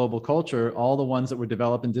of this global culture, all the ones that were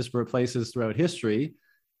developed in disparate places throughout history,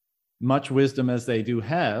 much wisdom as they do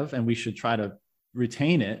have, and we should try to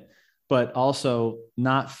retain it, but also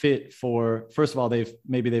not fit for, first of all, they've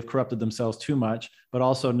corrupted themselves too much, but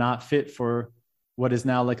also not fit for what is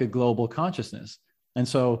now a global consciousness. And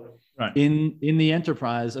so right. in the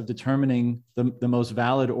enterprise of determining the most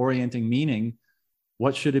valid orienting meaning,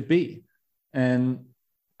 what should it be? And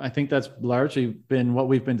I think that's largely been what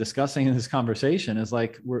we've been discussing in this conversation, is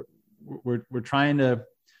we're trying to,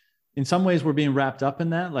 in some ways we're being wrapped up in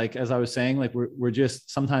that. As I was saying, we're just,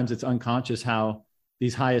 sometimes it's unconscious how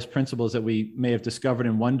these highest principles that we may have discovered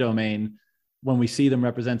in one domain, when we see them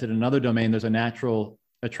represented in another domain, there's a natural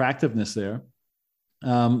attractiveness there.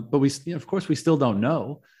 But we, of course, we still don't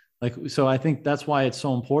know. So I think that's why it's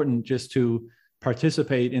so important just to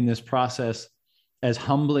participate in this process as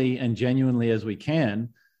humbly and genuinely as we can.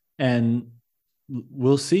 And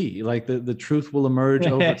we'll see, the truth will emerge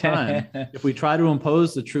over time. If we try to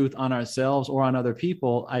impose the truth on ourselves or on other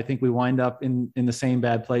people, I think we wind up in the same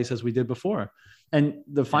bad place as we did before. And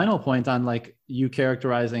the final point on you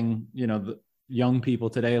characterizing, the young people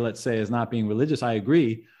today, let's say, as not being religious, I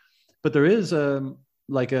agree. But there is a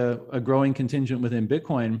growing contingent within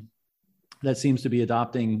Bitcoin that seems to be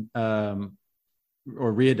adopting or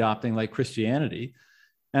readopting like Christianity.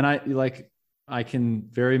 And I can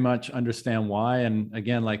very much understand why. And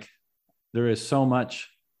again, like there is so much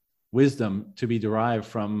wisdom to be derived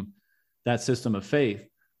from that system of faith.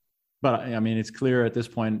 But I mean, it's clear at this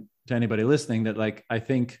point to anybody listening that like, I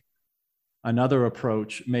think another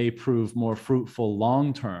approach may prove more fruitful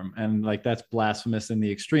long-term. And like, that's blasphemous in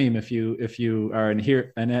the extreme if you are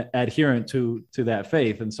an adherent to that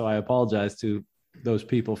faith. And so I apologize to those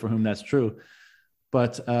people for whom that's true.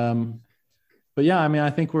 But yeah, I mean, I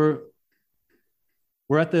think we're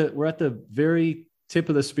at the very tip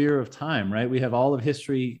of the spear of time, right? We have all of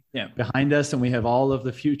history behind us, and we have all of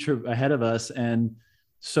the future ahead of us, and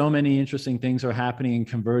so many interesting things are happening and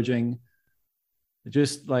converging.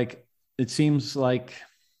 Just like it seems like,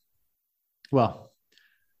 well,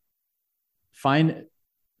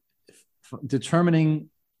 determining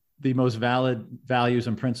the most valid values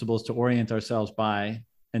and principles to orient ourselves by,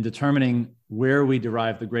 and determining where we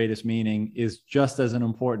derive the greatest meaning is just as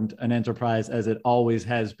important an enterprise as it always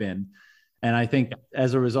has been. And I think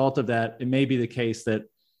as a result of that, it may be the case that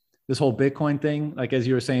this whole Bitcoin thing, like as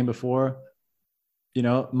you were saying before, you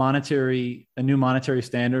know, a new monetary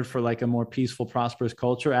standard for like a more peaceful, prosperous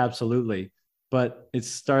culture, absolutely. But it's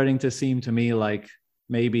starting to seem to me like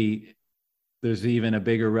maybe there's even a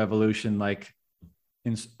bigger revolution like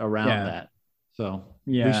around that. So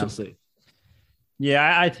we shall see.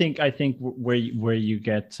 Yeah, I think where you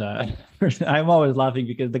get, I'm always laughing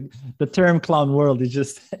because the term clown world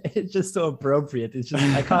is it's just so appropriate. It's just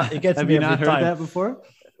it gets Have me you not every heard time. that before?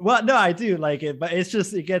 Well, no, I do like it, but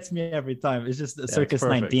it gets me every time. It's just a Circus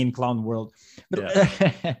 19 clown world. But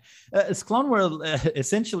it's clown world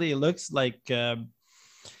essentially looks like the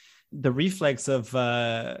reflex of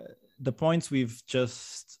the points we've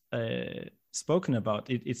just spoken about.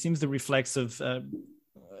 It seems the reflex of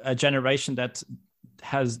a generation that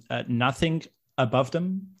has nothing above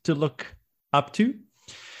them to look up to,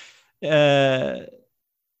 and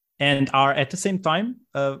are at the same time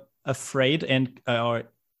afraid and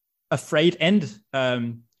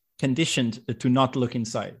conditioned to not look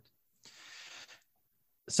inside.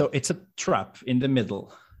 So it's a trap in the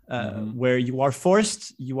middle where you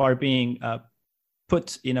are being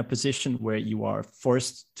put in a position where you are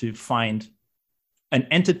forced to find an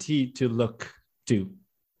entity to look to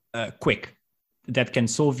quick that can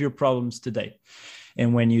solve your problems today.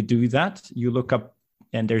 And when you do that, you look up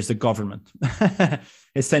and there's a government,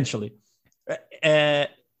 essentially. And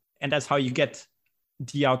that's how you get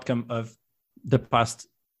the outcome of the past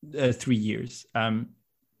 3 years.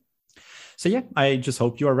 So yeah, I just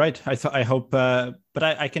hope you are right. I hope, but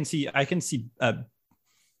I can see how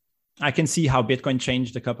Bitcoin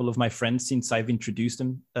changed a couple of my friends since I've introduced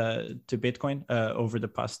them to Bitcoin over the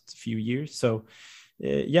past few years. So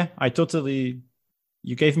yeah,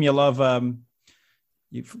 you gave me a lot of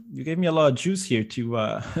you gave me a lot of juice here to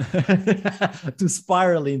to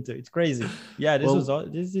spiral into. It's crazy. Yeah,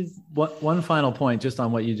 this is one final point just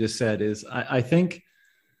on what you just said is I think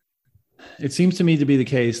it seems to me to be the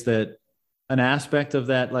case that an aspect of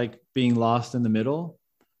that, like being lost in the middle,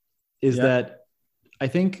 is that I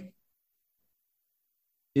think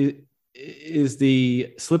it is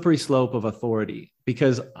the slippery slope of authority,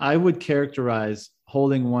 because I would characterize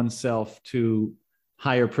holding oneself to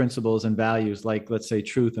higher principles and values, like let's say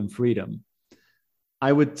truth and freedom.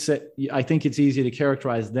 I think it's easy to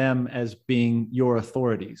characterize them as being your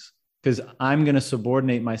authorities, because I'm going to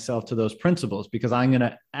subordinate myself to those principles because I'm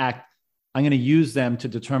going to use them to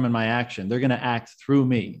determine my action. They're going to act through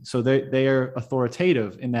me. So they are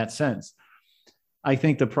authoritative in that sense. I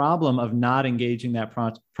think the problem of not engaging that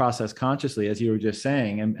process consciously, as you were just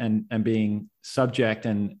saying, and being subject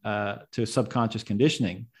to subconscious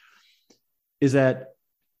conditioning, is that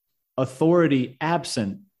authority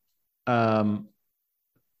absent,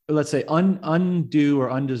 let's say undue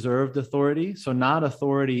or undeserved authority. So not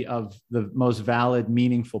authority of the most valid,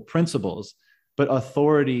 meaningful principles, but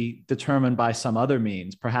authority determined by some other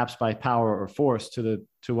means, perhaps by power or force, to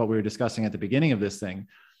what we were discussing at the beginning of this thing,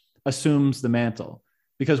 assumes the mantle,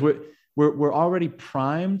 because we're already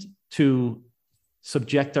primed to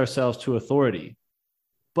subject ourselves to authority.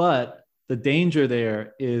 But the danger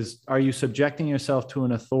there is, are you subjecting yourself to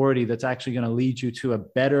an authority that's actually going to lead you to a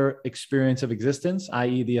better experience of existence,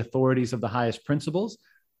 i.e. the authorities of the highest principles?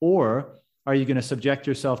 Or are you going to subject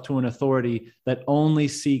yourself to an authority that only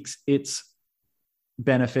seeks its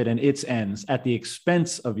benefit and its ends at the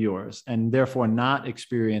expense of yours, and therefore not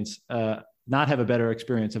have a better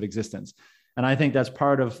experience of existence? And I think that's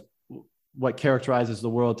part of what characterizes the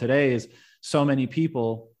world today, is so many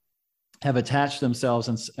people have attached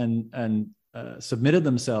themselves and submitted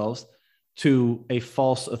themselves to a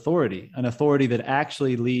false authority, an authority that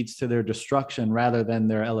actually leads to their destruction rather than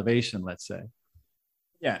their elevation, let's say.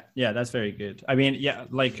 Yeah, that's very good. I mean, yeah,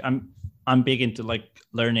 like I'm big into like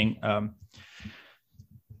learning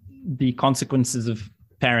the consequences of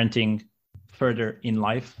parenting further in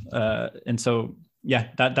life, and so yeah,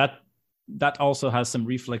 that also has some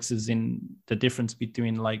reflexes in the difference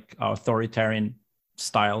between like authoritarian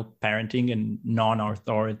style parenting and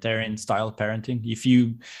non-authoritarian style parenting.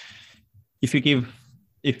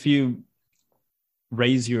 If you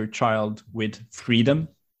raise your child with freedom,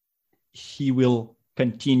 he will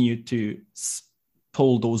continue to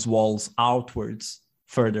pull those walls outwards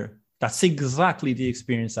further. That's exactly the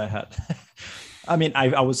experience I had. I mean,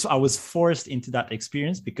 I was forced into that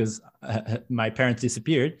experience because my parents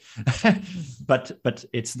disappeared, but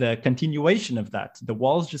it's the continuation of that. The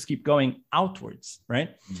walls just keep going outwards, right?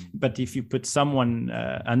 Mm-hmm. But if you put someone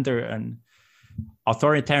under an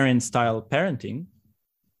authoritarian style parenting,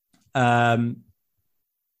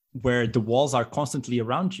 where the walls are constantly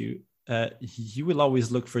around you, you will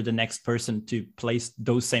always look for the next person to place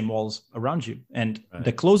those same walls around you. And right.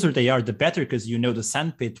 The closer they are, the better, because you know the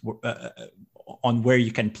sandpit on where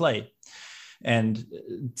you can play. And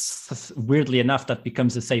weirdly enough, that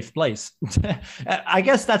becomes a safe place. I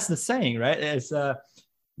guess that's the saying, right? It's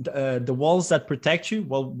the walls that protect you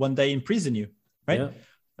will one day imprison you, right? Yeah.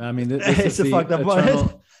 I mean, it's a fucked up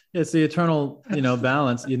one. It's the eternal,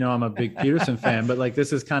 balance. I'm a big Peterson fan, but like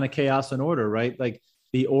this is kind of chaos and order, right? Like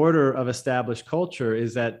the order of established culture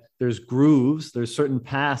is that there's grooves, there's certain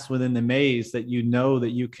paths within the maze that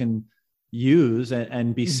that you can use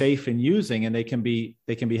and be safe in using, and they can be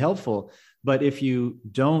helpful. But if you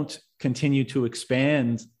don't continue to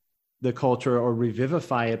expand the culture or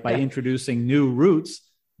revivify it by introducing new roots,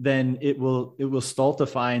 then it will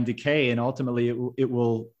stultify and decay, and ultimately it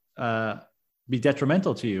will be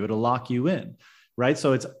detrimental to you. It'll lock you in, right?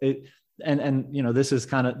 So this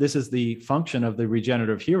is the function of the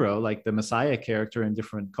regenerative hero, like the Messiah character in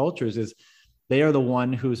different cultures, is they are the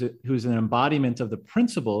one who's an embodiment of the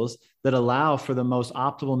principles that allow for the most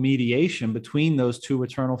optimal mediation between those two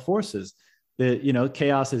eternal forces.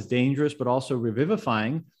 Chaos is dangerous, but also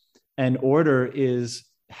revivifying, and order is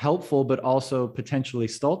helpful, but also potentially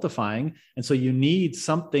stultifying. And so you need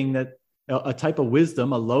something a type of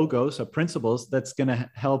wisdom, a logos, a principles that's going to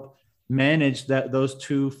help manage those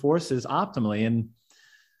two forces optimally. And,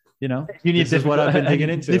 this is what I've been digging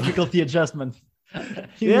into. Difficulty adjustment.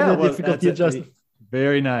 Difficulty adjustment.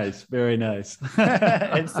 Very nice. Very nice.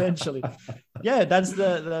 Essentially. Yeah, that's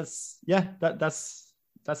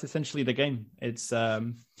essentially the game. It's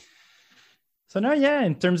so now,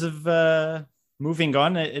 in terms of moving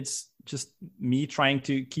on, it's just me trying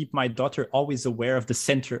to keep my daughter always aware of the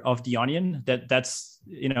center of the onion. That's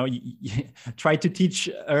try to teach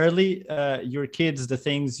early your kids the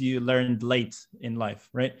things you learned late in life,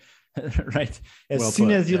 right? Right. As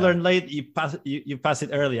soon as you learn late, you pass it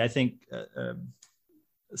early. I think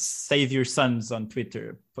Save Your Sons on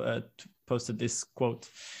Twitter posted this quote.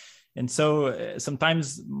 And so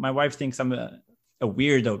sometimes my wife thinks I'm a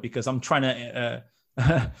weirdo because I'm trying to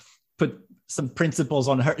put some principles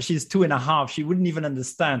on her. She's 2.5. She wouldn't even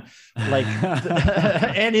understand like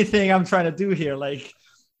anything I'm trying to do here. Like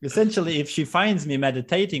essentially, if she finds me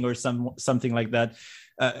meditating or something like that,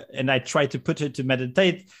 and I try to put her to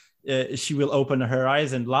meditate, she will open her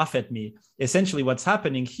eyes and laugh at me. Essentially, what's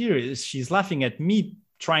happening here is she's laughing at me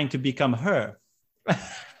trying to become her.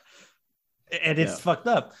 And it's fucked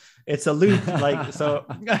up. It's a loop, like so.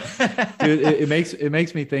 Dude, it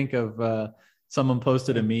makes me think of someone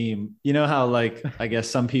posted a meme. You know how, like, I guess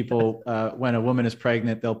some people, when a woman is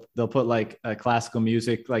pregnant, they'll put like classical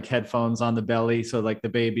music, like headphones on the belly, so like the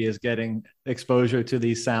baby is getting exposure to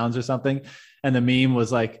these sounds or something. And the meme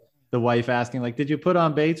was like the wife asking, like, "Did you put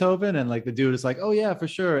on Beethoven?" And like the dude is like, "Oh yeah, for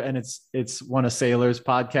sure." And it's one of Sailor's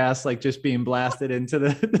podcasts, like just being blasted into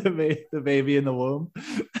the baby in the womb.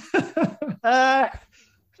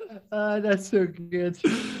 That's so good.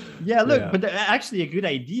 Yeah, look, but actually a good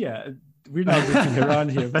idea. We're not looking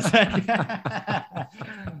around here, but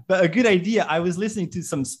a good idea. I was listening to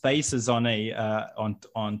some spaces on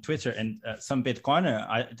on Twitter, and some Bitcoiner.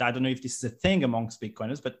 I don't know if this is a thing amongst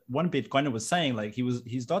Bitcoiners, but one Bitcoiner was saying like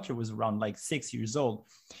his daughter was around like 6 years old,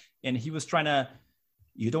 and he was trying to.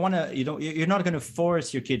 You're not going to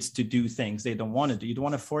force your kids to do things they don't want to do. You don't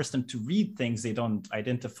want to force them to read things they don't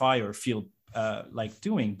identify or feel like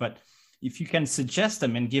doing. But if you can suggest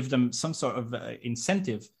them and give them some sort of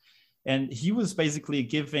incentive. And he was basically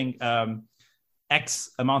giving X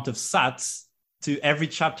amount of sats to every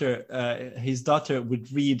chapter his daughter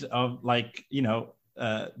would read of, like, the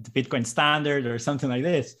Bitcoin Standard or something like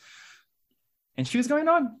this. And she was going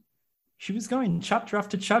on. She was going chapter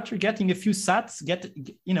after chapter, getting a few sats,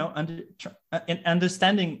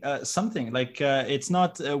 understanding something. Like it's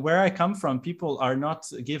not where I come from. People are not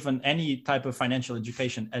given any type of financial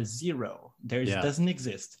education as zero. Doesn't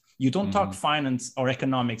exist. You don't talk finance or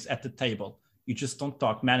economics at the table. You just don't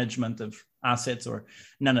talk management of assets or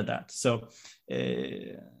none of that. So,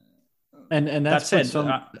 and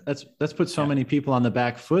that's put so many people on the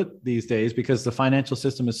back foot these days, because the financial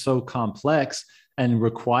system is so complex and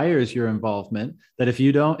requires your involvement that if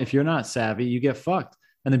you're not savvy, you get fucked.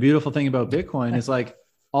 And the beautiful thing about Bitcoin is like,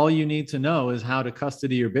 all you need to know is how to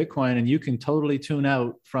custody your Bitcoin, and you can totally tune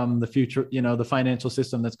out from the future, the financial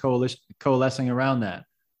system that's coalescing around that.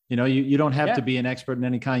 You don't have to be an expert in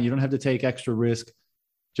any kind. You don't have to take extra risk.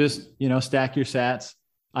 Just, stack your sats,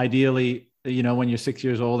 ideally, when you're 6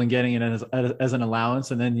 years old and getting it as an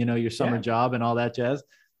allowance, and then, your summer job and all that jazz.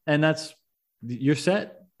 And you're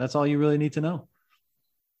set. That's all you really need to know.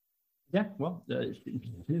 Yeah, well,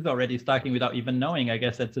 she's already stacking without even knowing. I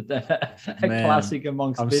guess that's a classic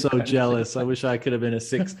amongst. I'm so jealous. I wish I could have been a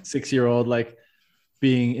six-year-old, like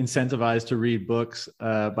being incentivized to read books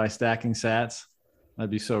by stacking sats. I'd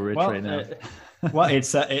be so rich right now. Well,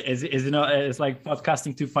 it's like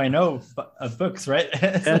podcasting 2.0 of books, right?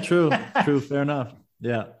 Yeah, true. Fair enough.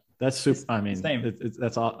 Yeah, that's super. I mean,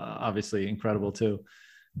 that's obviously incredible too.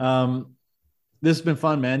 This has been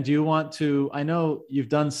fun, man. Do you want to? I know you've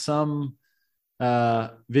done some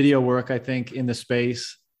video work, I think, in the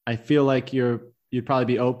space. I feel like you'd probably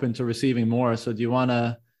be open to receiving more. So do you want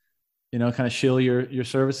to, kind of shill your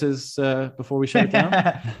services before we shut it down?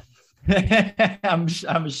 I'm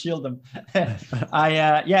a shield them.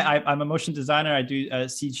 I'm a motion designer. I do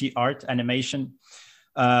CG art animation,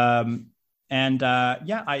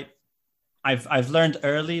 I've learned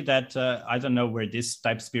early that I don't know where this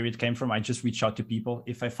type of spirit came from. I just reach out to people.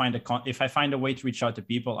 If I find a way to reach out to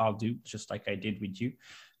people, I'll do, just like I did with you.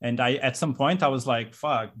 And at some point I was like,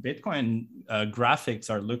 fuck, Bitcoin graphics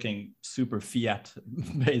are looking super fiat,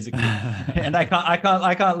 basically, and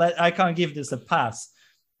I can't give this a pass.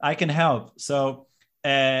 I can help. So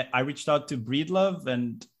I reached out to Breedlove,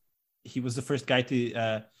 and he was the first guy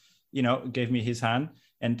to, gave me his hand.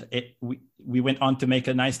 And we went on to make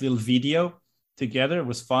a nice little video together. It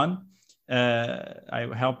was fun. I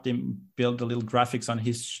helped him build the little graphics on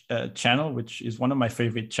his channel, which is one of my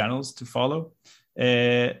favorite channels to follow.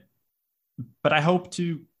 But I hope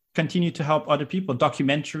to continue to help other people,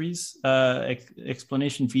 documentaries,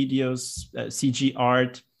 explanation videos, CG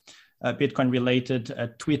art, Bitcoin related,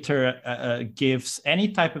 Twitter GIFs, any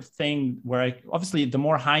type of thing where obviously the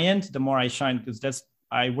more high end, the more I shine, because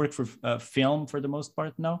I work for film for the most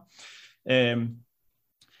part now.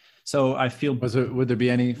 So I feel. Would there be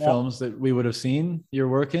any films that we would have seen your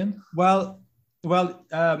work in? Well,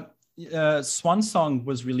 Swan Song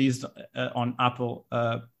was released on Apple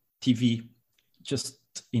TV just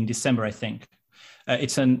in December, I think.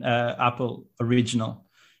 It's an Apple original,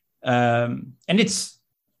 and it's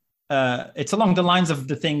along the lines of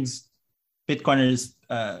the things Bitcoiners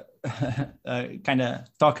kind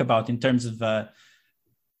of talk about in terms of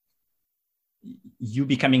you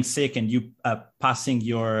becoming sick and you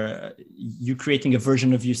creating a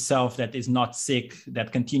version of yourself that is not sick,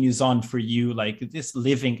 that continues on for you, like this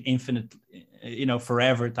living infinite,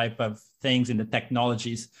 forever type of things in the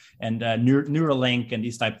technologies, and Neuralink and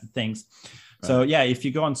these types of things. Right. So yeah, if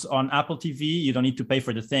you go on Apple TV, you don't need to pay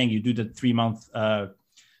for the thing. You do the 3-month,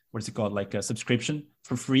 what's it called? Like a subscription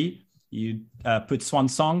for free. You put Swan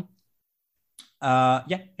Song.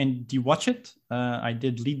 And you watch it. I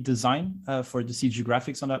did lead design for the CG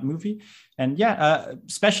graphics on that movie. And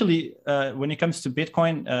especially when it comes to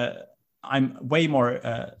Bitcoin, I'm way more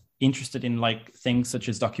interested in like things such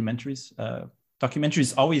as documentaries.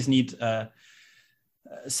 Documentaries always need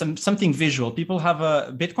something visual. People have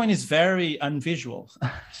Bitcoin is very unvisual.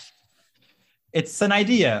 It's an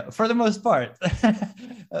idea for the most part.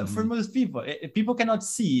 For most people, people cannot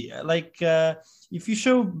see. Like if you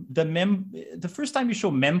show the first time you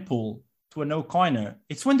show mempool to a no coiner,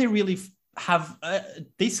 it's when they really have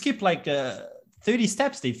they skip like 30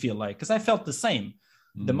 steps. They feel like, because I felt the same.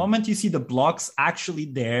 The moment you see the blocks actually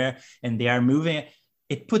there and they are moving,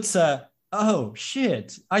 it puts oh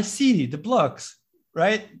shit, I see the blocks,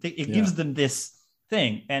 right? It gives them this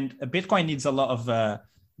thing, and Bitcoin needs a lot of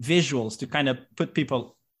visuals to kind of put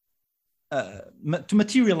people to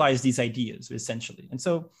materialize these ideas essentially. And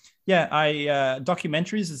so I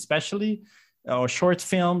documentaries especially, or short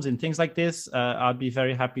films and things like this, I'd be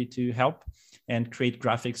very happy to help and create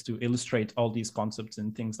graphics to illustrate all these concepts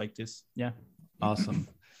and things like this. Awesome.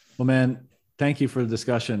 Well, man, thank you for the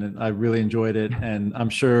discussion, and I really enjoyed it, and I'm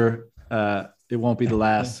sure it won't be the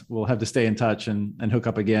last. We'll have to stay in touch and hook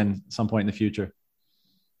up again some point in the future.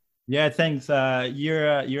 Yeah, thanks.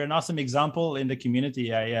 You're an awesome example in the community.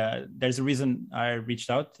 There's a reason I reached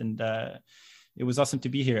out, and it was awesome to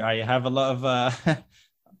be here. I have a lot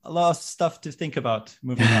of stuff to think about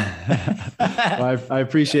moving on. Well, I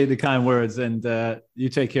appreciate the kind words, and you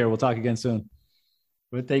take care. We'll talk again soon.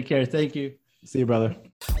 Well, take care. Thank you. See you, brother.